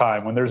purer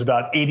time when there's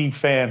about 80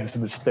 fans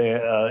in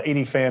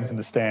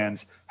the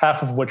stands,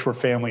 half of which were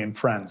family and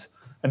friends,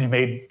 and you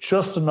made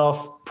just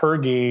enough per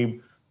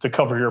game to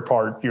cover your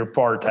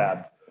bar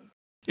tab.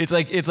 It's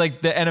like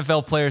the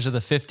NFL players of the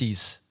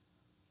 50s.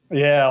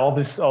 Yeah, all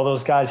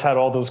those guys had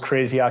all those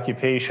crazy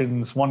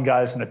occupations. One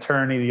guy's an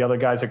attorney, the other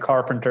guy's a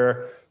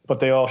carpenter, but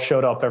they all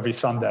showed up every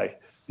Sunday.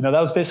 That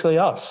was basically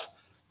us,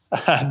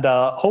 and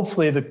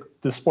hopefully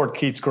the sport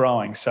keeps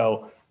growing.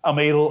 So I'm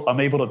able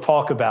to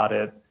talk about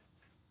it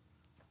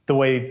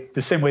the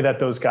same way that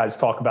those guys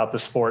talk about the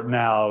sport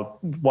now,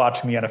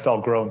 watching the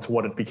NFL grow into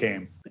what it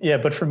became. Yeah,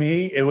 but for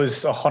me, it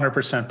was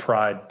 100%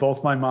 pride.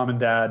 Both my mom and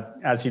dad,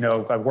 as you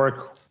know, I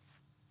work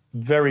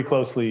very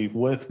closely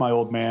with my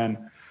old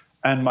man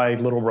and my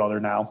little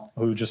brother now,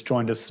 who just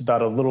joined us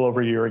about a little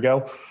over a year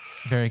ago.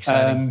 Very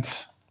exciting.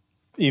 And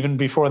even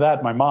before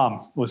that, my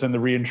mom was in the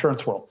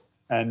reinsurance world,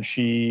 and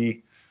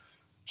she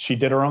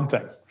did her own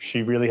thing.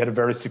 She really had a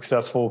very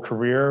successful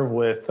career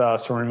with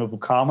Surima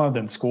Bukama,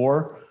 then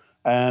SCORE,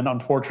 and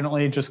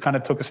unfortunately just kind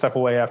of took a step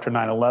away after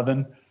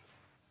 9/11,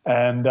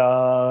 and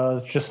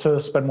just to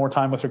spend more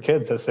time with her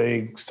kids as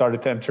they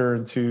started to enter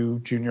into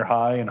junior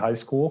high and high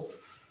school.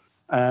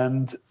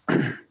 And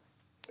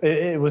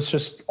it was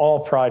just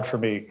all pride for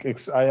me.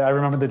 I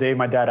remember the day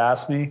my dad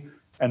asked me,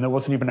 and there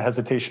wasn't even a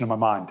hesitation in my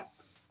mind.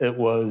 It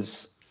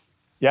was,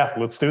 yeah,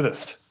 let's do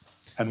this.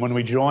 And when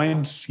we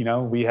joined,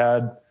 we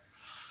had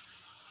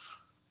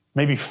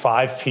maybe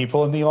 5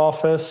 people in the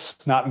office,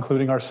 not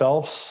including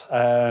ourselves.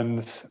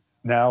 And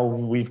now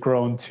we've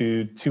grown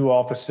to 2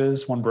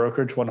 offices, 1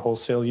 brokerage, 1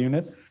 wholesale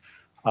unit,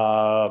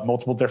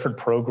 multiple different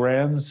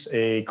programs,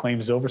 a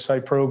claims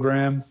oversight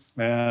program,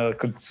 a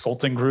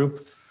consulting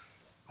group,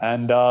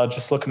 and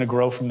just looking to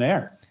grow from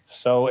there.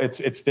 So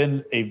it's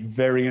been a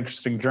very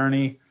interesting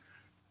journey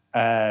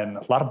and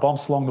a lot of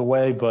bumps along the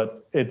way,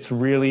 but it's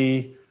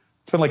been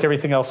like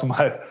everything else in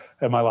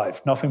my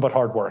life, nothing but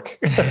hard work.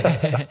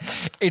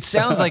 It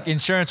sounds like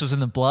insurance was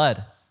in the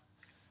blood.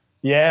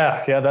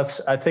 Yeah.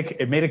 I think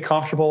it made it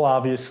comfortable,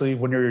 obviously,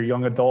 when you're a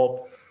young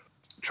adult,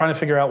 trying to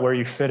figure out where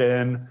you fit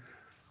in,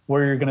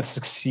 where you're going to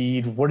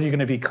succeed, what are you going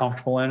to be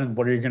comfortable in, and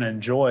what are you going to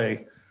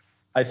enjoy.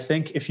 I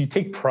think if you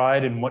take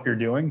pride in what you're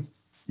doing,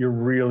 you're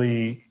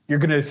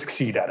going to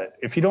succeed at it.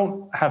 If you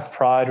don't have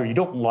pride or you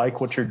don't like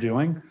what you're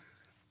doing,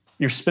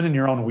 you're spinning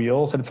your own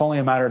wheels, and it's only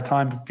a matter of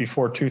time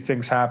before 2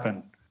 things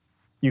happen.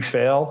 You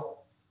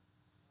fail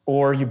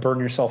or you burn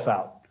yourself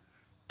out.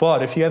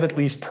 But if you have at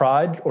least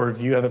pride, or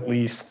if you have at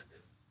least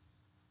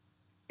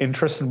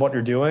interest in what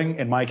you're doing,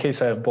 in my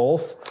case, I have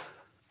both,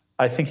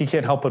 I think you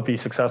can't help but be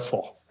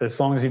successful as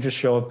long as you just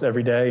show up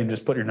every day and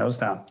just put your nose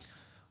down.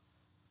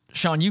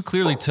 Sean, you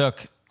clearly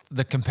took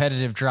the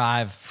competitive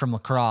drive from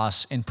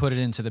lacrosse and put it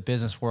into the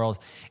business world.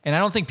 And I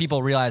don't think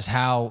people realize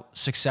how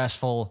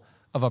successful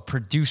of a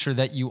producer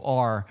that you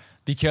are,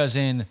 because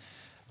in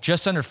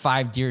just under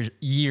 5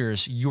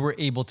 years, you were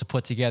able to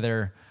put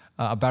together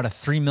about a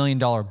 $3 million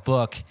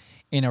book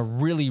in a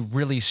really,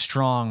 really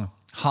strong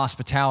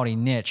hospitality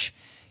niche.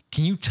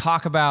 Can you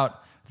talk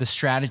about the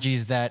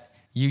strategies that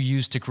you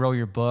used to grow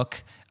your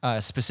book,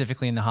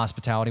 specifically in the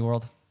hospitality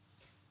world?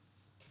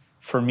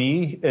 For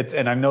me,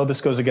 and I know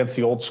this goes against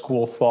the old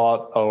school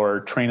thought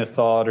or train of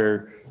thought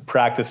or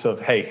practice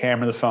of, hey,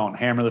 hammer the phone,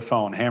 hammer the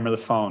phone, hammer the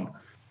phone.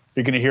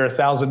 You're going to hear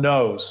 1,000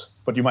 no's,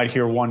 but you might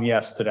hear 1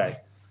 yes today.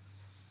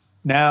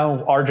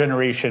 Now, our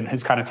generation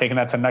has kind of taken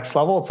that to the next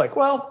level. It's like,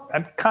 well, I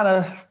kind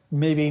of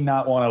maybe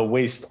not want to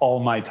waste all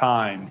my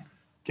time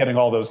getting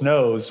all those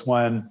no's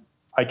when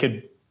I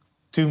could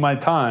do my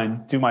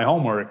time, do my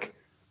homework,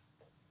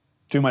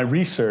 do my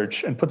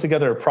research, and put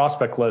together a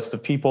prospect list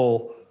of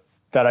people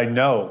that I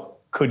know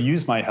could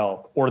use my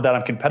help or that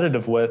I'm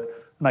competitive with,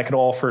 and I could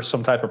offer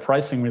some type of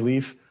pricing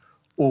relief,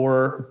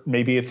 or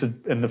maybe it's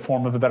in the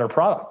form of a better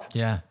product.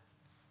 Yeah.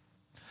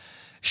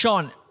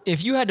 Sean,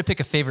 if you had to pick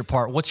a favorite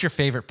part, what's your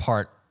favorite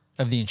part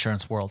of the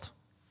insurance world?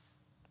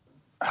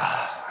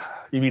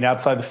 You mean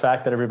outside the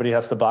fact that everybody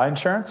has to buy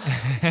insurance?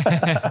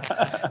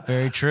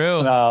 Very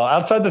true. No,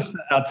 outside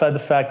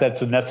the fact that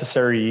it's a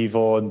necessary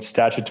evil and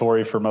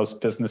statutory for most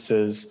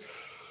businesses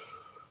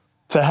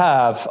to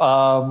have.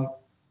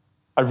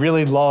 I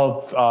really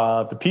love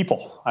the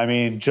people. I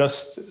mean,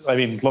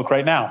 look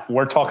right now.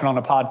 We're talking on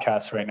a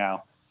podcast right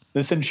now.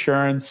 This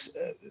insurance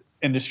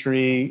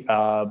industry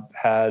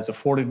has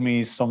afforded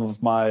me some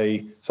of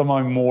my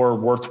more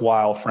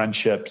worthwhile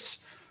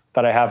friendships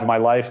that I have in my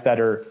life that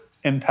are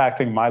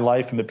impacting my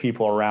life and the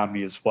people around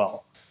me as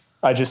well.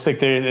 I just think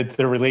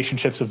they're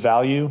relationships of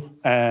value,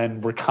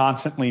 and we're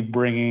constantly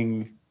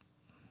bringing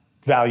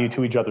value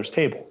to each other's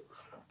table.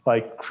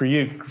 Like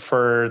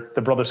for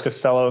the brothers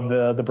Costello and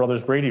the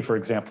brothers Brady, for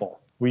example,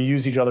 we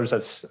use each other's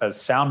as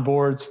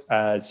soundboards,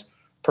 as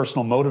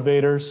personal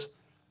motivators.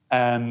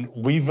 And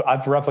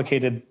I've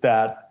replicated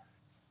that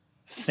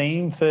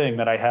same thing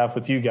that I have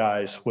with you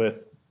guys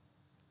with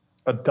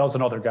a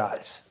dozen other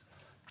guys.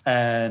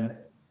 And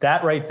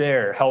that right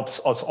there helps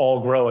us all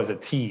grow as a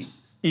team.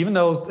 Even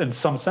though in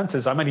some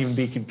senses, I might even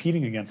be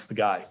competing against the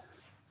guy.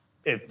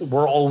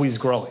 We're always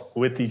growing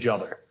with each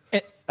other.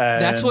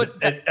 That's what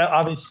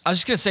obviously, I was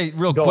just going to say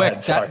real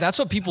quick. That's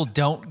what people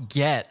don't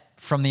get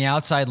from the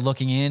outside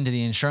looking into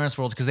the insurance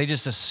world, because they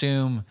just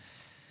assume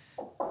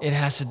it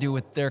has to do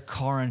with their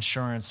car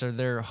insurance or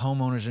their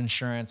homeowner's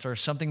insurance or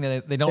something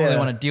that they don't really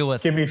want to deal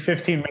with. Give me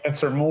 15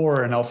 minutes or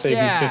more and I'll save you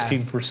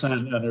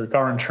 15% on your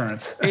car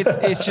insurance.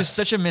 It's just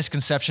such a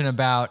misconception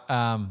about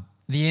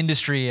the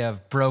industry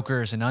of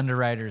brokers and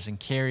underwriters and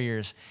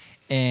carriers.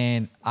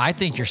 And I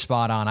think you're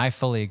spot on. I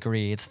fully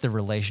agree. It's the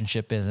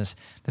relationship business.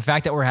 The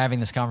fact that we're having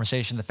this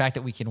conversation, the fact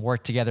that we can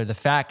work together, the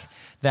fact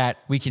that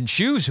we can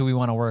choose who we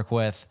want to work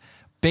with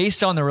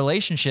based on the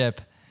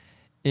relationship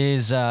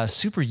is a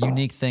super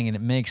unique thing. And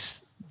it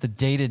makes the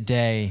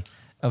day-to-day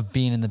of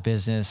being in the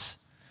business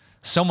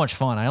so much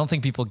fun. I don't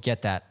think people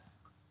get that.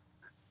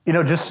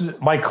 Just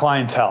my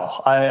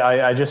clientele.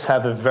 I just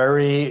have a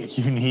very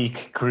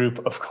unique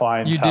group of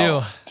clientele.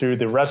 You do. Through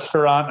the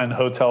restaurant and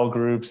hotel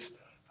groups.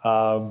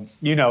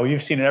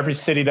 You've seen in every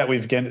city that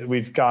we've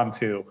gone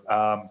to.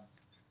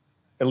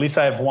 At least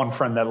I have one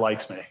friend that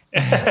likes me,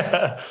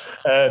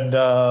 and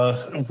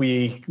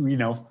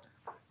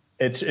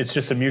it's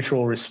just a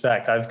mutual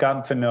respect. I've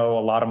gotten to know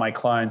a lot of my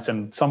clients,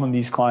 and some of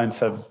these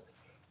clients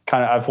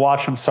I've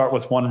watched them start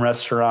with one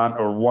restaurant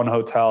or one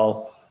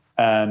hotel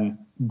and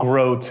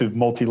grow to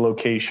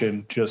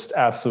multi-location, just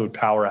absolute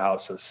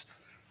powerhouses.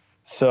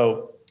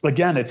 So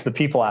again, it's the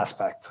people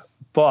aspect.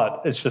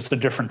 But it's just a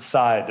different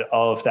side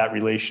of that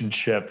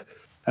relationship.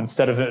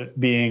 Instead of it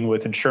being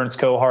with insurance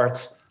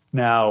cohorts,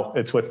 now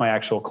it's with my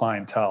actual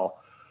clientele.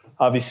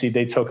 Obviously,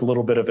 they took a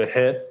little bit of a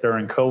hit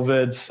during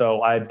COVID,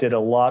 so I did a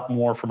lot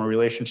more from a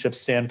relationship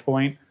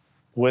standpoint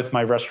with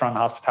my restaurant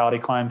and hospitality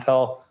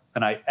clientele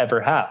than I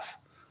ever have.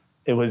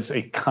 It was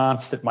a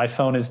constant. My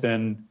phone has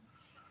been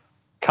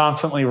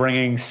constantly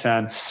ringing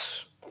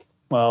since,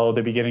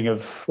 the beginning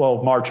of,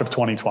 March of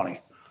 2020.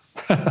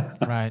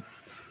 Right.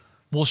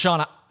 Well,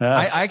 Sean,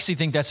 yes. I actually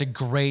think that's a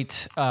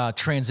great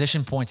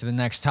transition point to the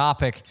next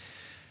topic,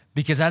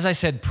 because as I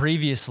said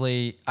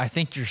previously, I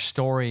think your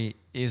story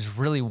is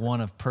really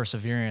one of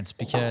perseverance,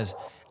 because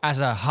as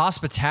a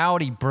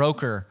hospitality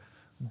broker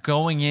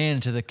going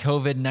into the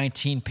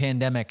COVID-19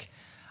 pandemic,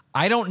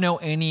 I don't know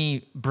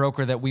any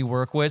broker that we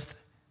work with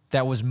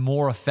that was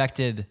more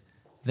affected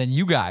than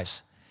you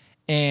guys.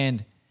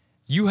 And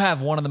you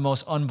have one of the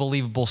most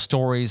unbelievable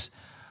stories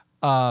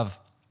of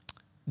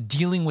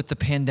dealing with the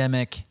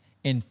pandemic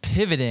and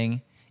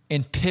pivoting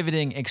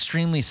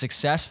extremely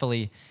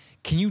successfully.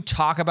 Can you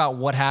talk about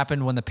what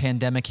happened when the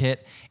pandemic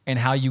hit and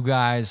how you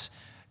guys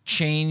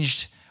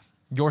changed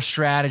your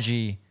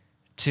strategy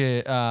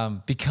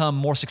to become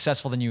more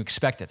successful than you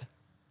expected?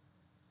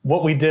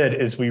 What we did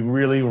is we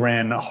really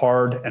ran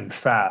hard and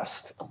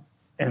fast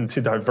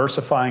into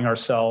diversifying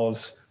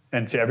ourselves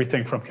into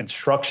everything from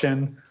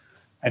construction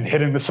and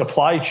hitting the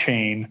supply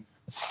chain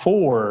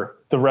for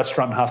the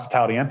restaurant and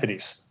hospitality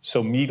entities.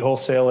 So meat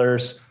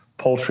wholesalers,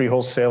 poultry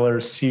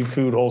wholesalers,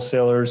 seafood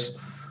wholesalers,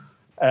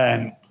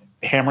 and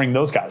hammering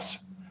those guys,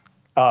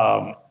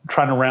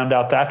 trying to round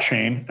out that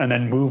chain and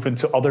then move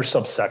into other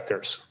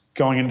subsectors,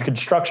 going into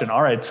construction.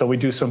 All right, so we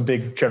do some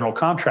big general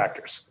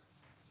contractors.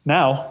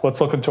 Now let's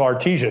look into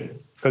Artesian,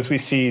 because we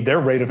see their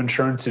rate of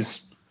insurance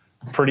is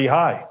pretty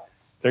high.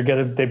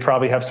 They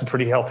probably have some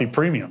pretty healthy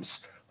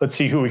premiums. Let's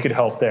see who we could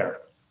help there.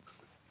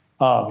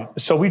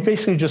 So we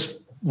basically just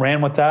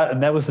ran with that.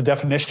 And that was the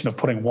definition of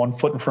putting one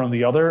foot in front of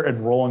the other and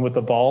rolling with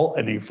the ball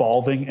and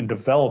evolving and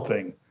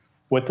developing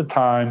with the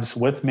times,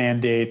 with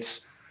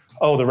mandates.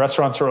 Oh, the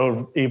restaurants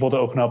are able to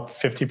open up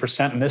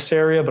 50% in this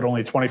area, but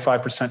only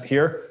 25%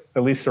 here.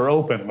 At least they're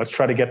open. Let's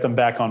try to get them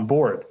back on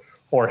board.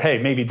 Or, hey,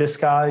 maybe this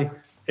guy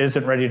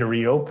isn't ready to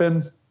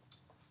reopen,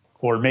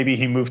 or maybe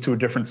he moved to a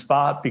different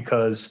spot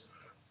because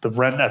the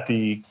rent at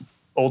the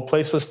old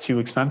place was too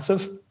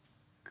expensive.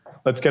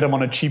 Let's get him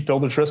on a cheap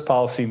builder's risk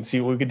policy and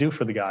see what we could do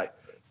for the guy,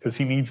 because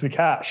he needs the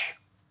cash.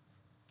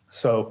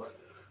 So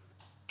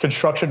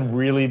construction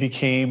really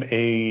became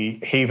a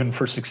haven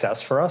for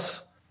success for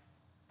us.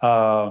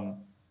 I'd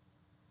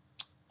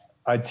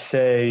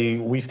say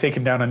we've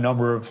taken down a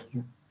number of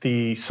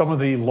some of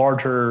the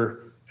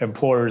larger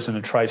employers in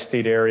the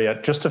tri-state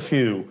area, just a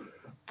few,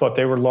 but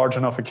they were large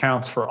enough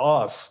accounts for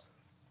us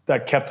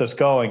that kept us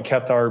going,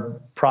 kept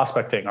our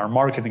prospecting, our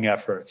marketing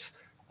efforts,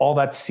 all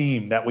that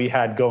steam that we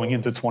had going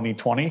into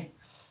 2020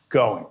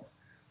 going.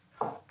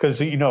 Because,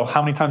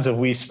 how many times have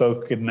we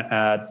spoken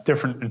at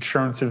different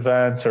insurance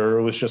events, or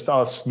it was just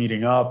us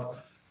meeting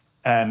up,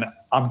 and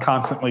I'm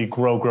constantly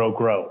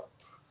grow.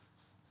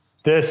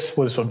 This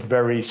was a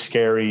very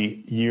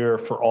scary year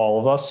for all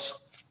of us.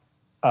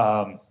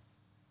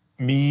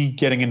 Me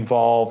getting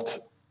involved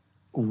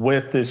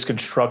with this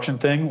construction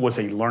thing was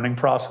a learning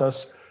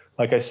process.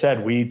 Like I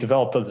said, we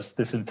developed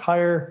this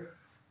entire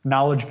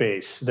knowledge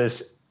base,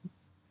 this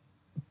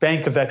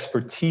bank of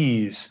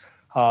expertise,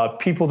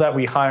 people that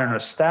we hire on our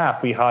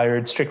staff, we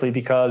hired strictly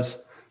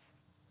because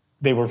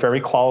they were very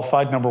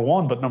qualified, number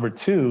one, but number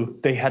two,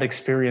 they had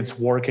experience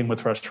working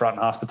with restaurant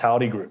and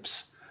hospitality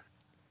groups.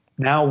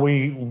 Now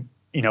we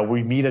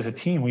meet as a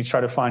team, we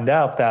try to find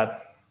out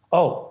that,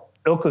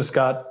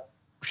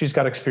 she's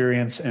got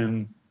experience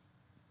in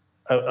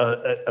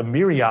a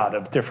myriad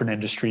of different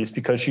industries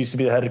because she used to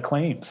be the head of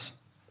claims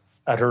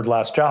at her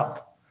last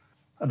job.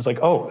 I was like,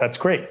 oh, that's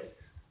great.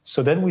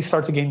 So then we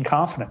start to gain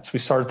confidence. We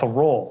started to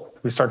roll.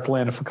 We started to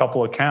land a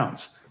couple of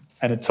accounts,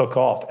 and it took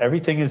off.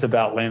 Everything is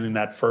about landing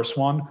that first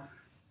one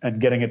and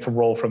getting it to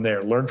roll from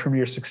there. Learn from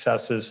your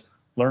successes,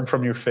 learn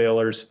from your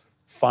failures,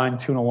 fine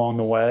tune along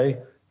the way.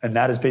 And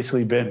that has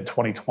basically been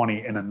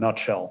 2020 in a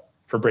nutshell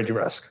for Brady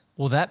Risk.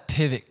 Well, that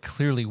pivot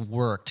clearly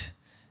worked.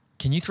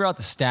 Can you throw out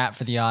the stat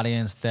for the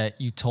audience that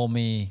you told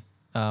me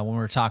when we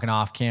were talking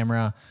off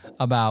camera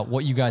about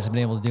what you guys have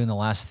been able to do in the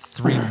last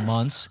 3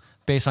 months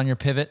based on your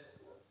pivot?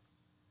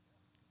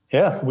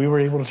 Yeah, we were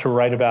able to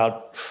write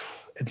about,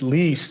 at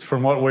least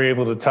from what we're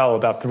able to tell,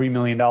 about $3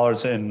 million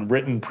in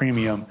written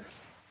premium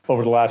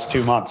over the last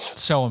 2 months.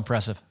 So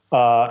impressive.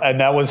 And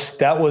that was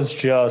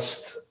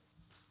just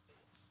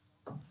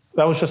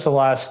the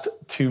last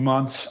 2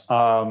 months.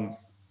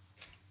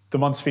 The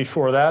months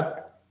before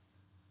that,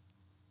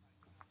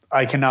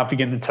 I cannot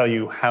begin to tell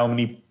you how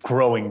many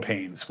growing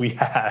pains we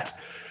had.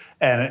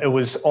 And it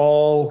was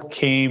all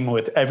came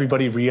with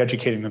everybody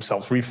re-educating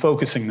themselves,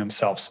 refocusing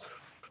themselves.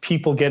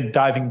 People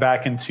diving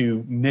back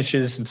into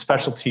niches and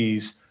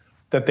specialties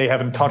that they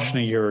haven't touched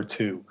in a year or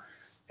two.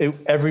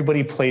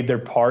 Everybody played their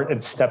part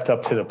and stepped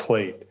up to the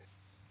plate.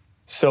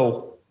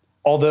 So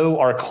although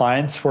our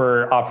clients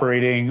were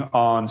operating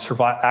on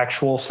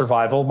actual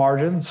survival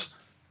margins,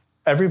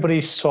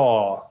 everybody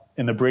saw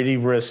in the Brady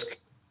Risk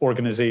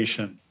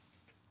organization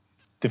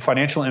the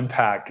financial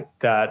impact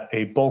that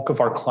a bulk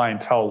of our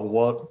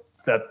clientele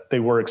that they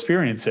were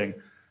experiencing.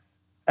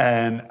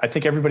 And I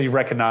think everybody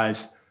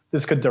recognized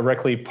this could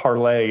directly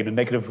parlay in a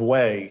negative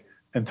way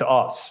into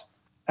us.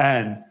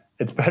 And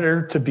it's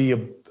better to be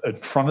in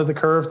front of the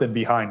curve than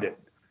behind it,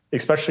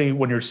 especially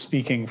when you're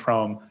speaking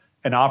from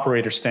an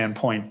operator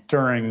standpoint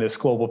during this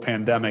global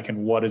pandemic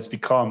and what has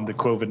become the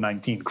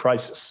COVID-19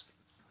 crisis.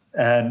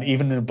 And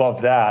even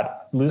above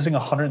that, losing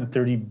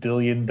 $130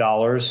 billion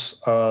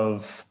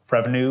of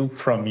revenue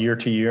from year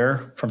to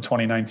year, from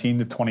 2019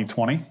 to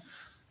 2020,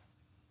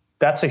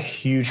 that's a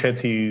huge hit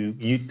to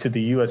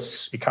the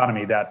U.S.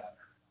 economy that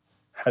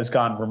has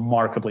gone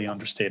remarkably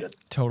understated.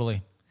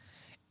 Totally.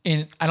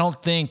 And I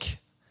don't think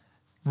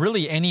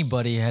really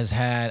anybody has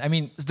had, I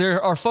mean,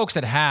 there are folks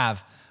that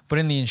have, but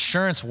in the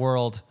insurance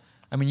world,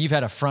 I mean, you've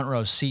had a front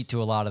row seat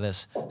to a lot of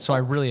this. So I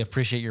really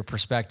appreciate your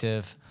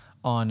perspective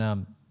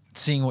on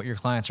seeing what your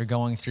clients are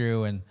going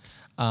through and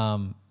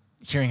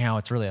hearing how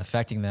it's really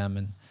affecting them.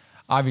 And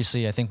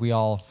obviously, I think we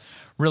all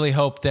really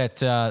hope that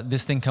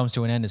this thing comes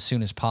to an end as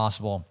soon as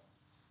possible.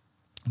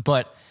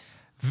 But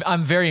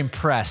I'm very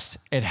impressed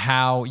at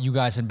how you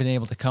guys have been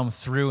able to come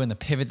through and the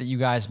pivot that you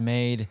guys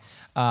made,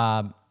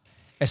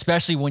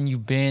 especially when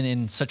you've been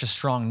in such a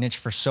strong niche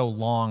for so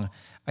long.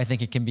 I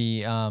think it can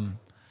be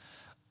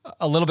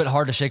a little bit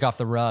hard to shake off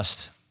the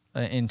rust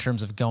in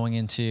terms of going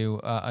into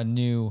a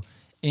new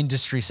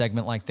industry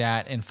segment like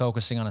that and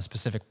focusing on a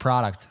specific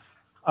product.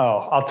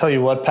 Oh, I'll tell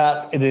you what,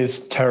 Pat, it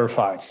is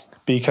terrifying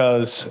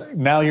because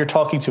now you're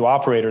talking to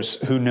operators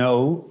who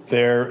know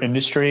their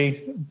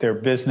industry, their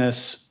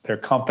business, their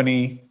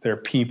company, their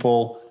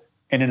people,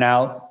 in and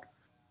out,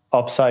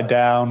 upside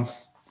down,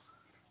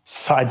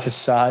 side to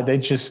side.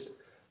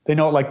 They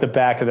know it like the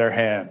back of their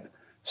hand.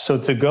 So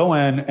to go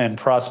in and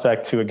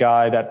prospect to a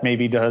guy that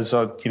maybe does,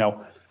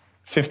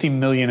 $50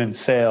 million in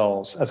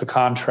sales as a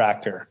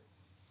contractor,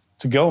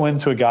 to go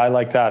into a guy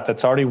like that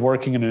that's already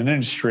working in an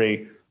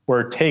industry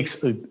where it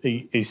takes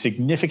a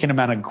significant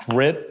amount of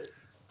grit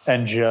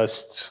and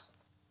just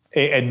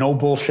a no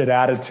bullshit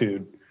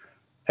attitude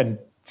and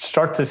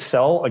start to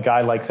sell a guy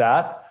like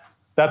that,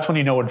 that's when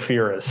you know what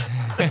fear is.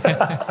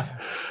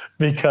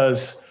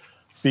 because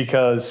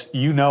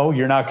you're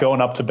not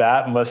going up to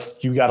bat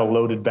unless you got a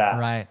loaded bat.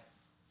 Right.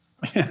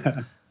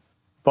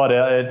 But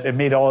it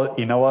made all,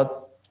 you know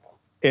what?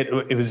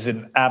 It was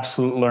an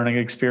absolute learning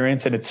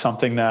experience, and it's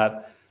something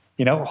that,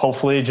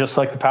 hopefully just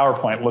like the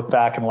PowerPoint, look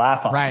back and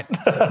laugh on. Right.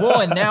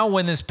 Well, and now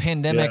when this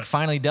pandemic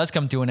finally does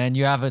come to an end,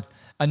 you have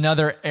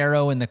another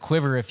arrow in the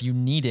quiver if you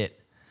need it.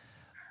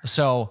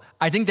 So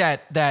I think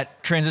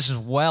that transitions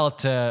well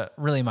to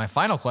really my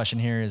final question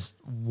here is,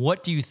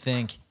 what do you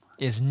think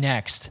is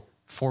next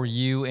for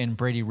you and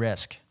Brady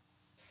Risk?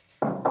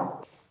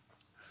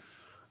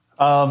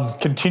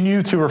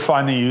 Continue to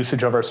refine the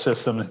usage of our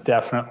systems,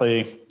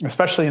 definitely,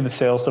 especially in the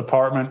sales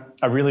department.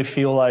 I really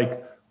feel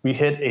like we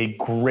hit a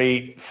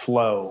great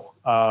flow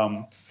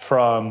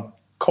from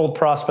cold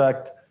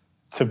prospect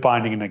to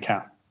binding an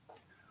account.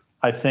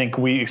 I think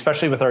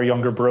especially with our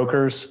younger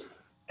brokers,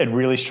 it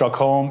really struck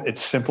home. It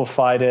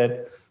simplified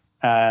it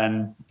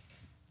and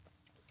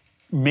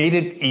made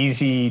it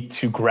easy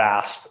to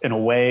grasp in a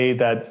way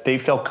that they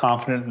felt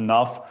confident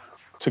enough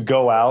to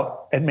go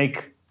out and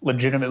make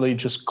legitimately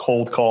just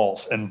cold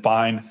calls and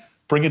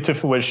bring it to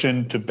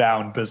fruition to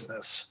bound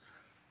business.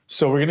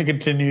 So we're going to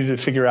continue to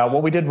figure out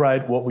what we did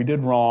right, what we did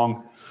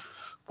wrong.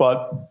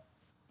 But,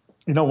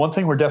 one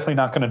thing we're definitely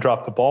not going to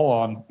drop the ball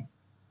on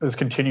is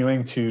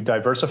continuing to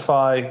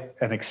diversify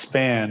and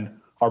expand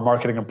our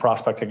marketing and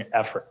prospecting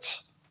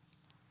efforts.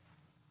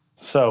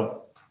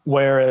 So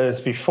whereas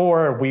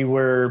before we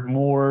were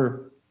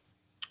more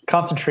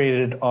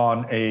concentrated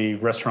on a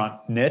restaurant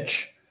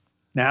niche,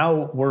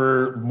 now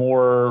we're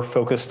more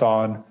focused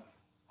on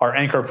our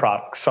anchor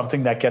products,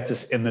 something that gets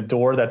us in the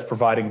door, that's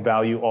providing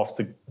value off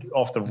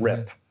the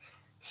rip.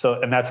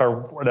 So, and that's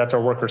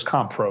our workers'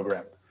 comp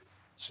program.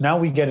 So now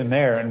we get in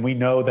there and we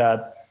know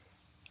that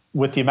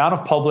with the amount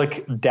of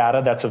public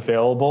data that's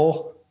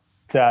available,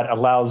 that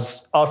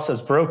allows us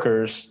as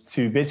brokers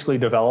to basically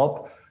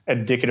develop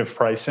indicative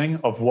pricing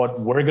of what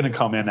we're going to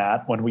come in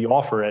at when we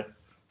offer it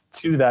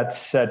to that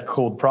said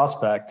cold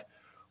prospect,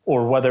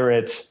 or whether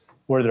it's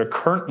where they're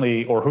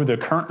currently or who they're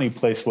currently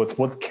placed with,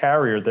 what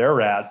carrier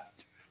they're at,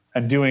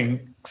 and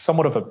doing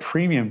somewhat of a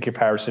premium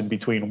comparison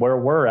between where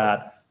we're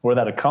at, where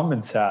that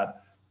incumbent's at.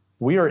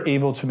 We are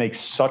able to make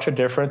such a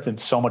difference and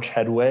so much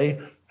headway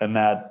in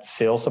that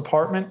sales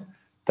department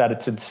that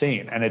it's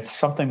insane. And it's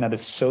something that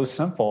is so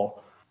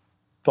simple,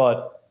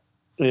 but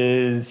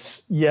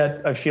is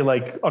yet, I feel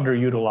like,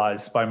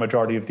 underutilized by a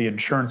majority of the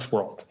insurance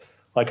world.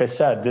 Like I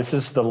said, this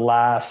is the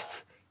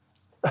last,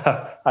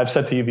 I've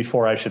said to you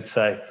before, I should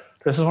say,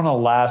 this is one of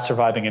the last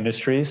surviving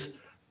industries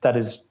that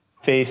is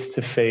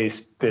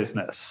face-to-face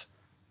business.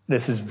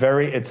 It's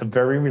a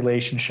very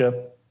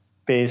relationship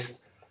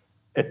based.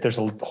 There's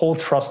a whole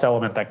trust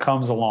element that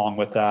comes along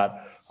with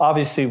that.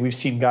 Obviously, we've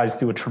seen guys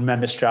do a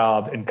tremendous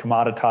job in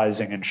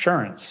commoditizing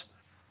insurance.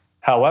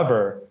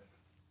 However,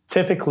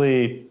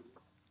 typically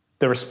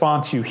the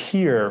response you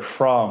hear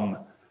from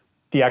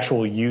the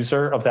actual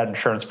user of that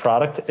insurance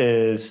product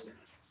is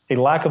a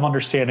lack of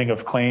understanding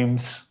of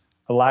claims,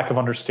 a lack of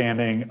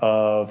understanding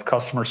of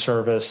customer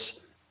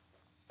service,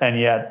 and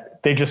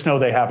yet they just know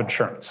they have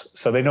insurance.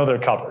 So they know they're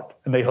covered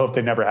and they hope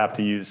they never have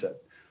to use it.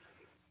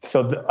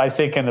 So I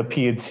think in the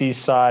P&C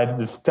side,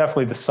 there's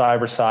definitely the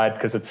cyber side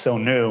because it's so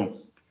new.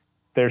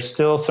 There's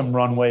still some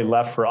runway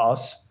left for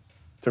us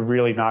to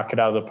really knock it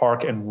out of the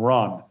park and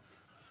run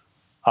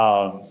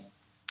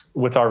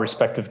with our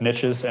respective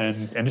niches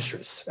and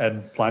industries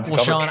and lines of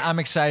coverage. Sean, I'm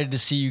excited to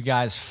see you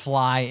guys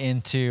fly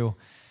into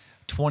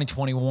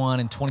 2021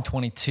 and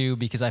 2022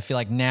 because I feel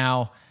like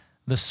now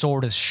the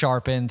sword is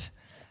sharpened.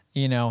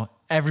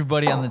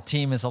 Everybody on the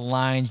team is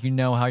aligned. You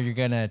know how you're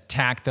going to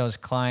attack those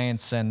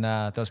clients and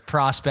those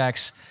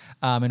prospects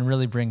and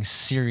really bring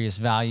serious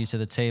value to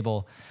the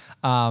table.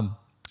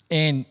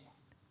 And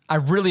I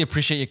really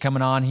appreciate you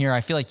coming on here.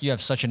 I feel like you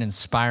have such an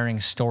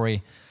inspiring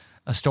story,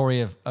 a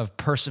story of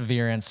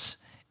perseverance.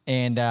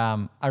 And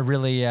I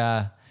really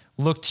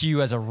look to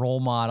you as a role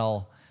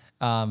model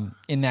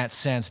in that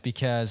sense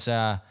because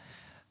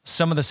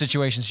some of the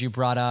situations you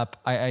brought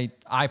up,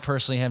 I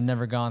personally have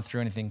never gone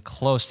through anything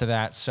close to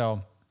that.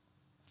 So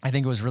I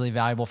think it was really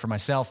valuable for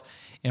myself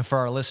and for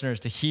our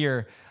listeners to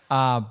hear.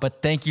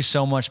 But thank you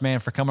so much, man,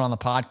 for coming on the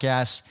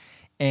podcast.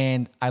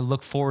 And I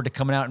look forward to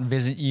coming out and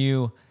visit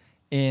you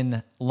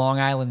in Long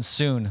Island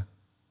soon.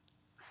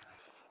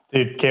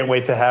 Dude, can't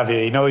wait to have you.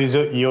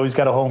 You always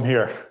got a home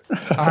here.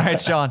 All right,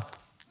 Sean.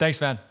 Thanks,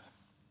 man.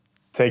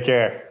 Take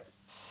care.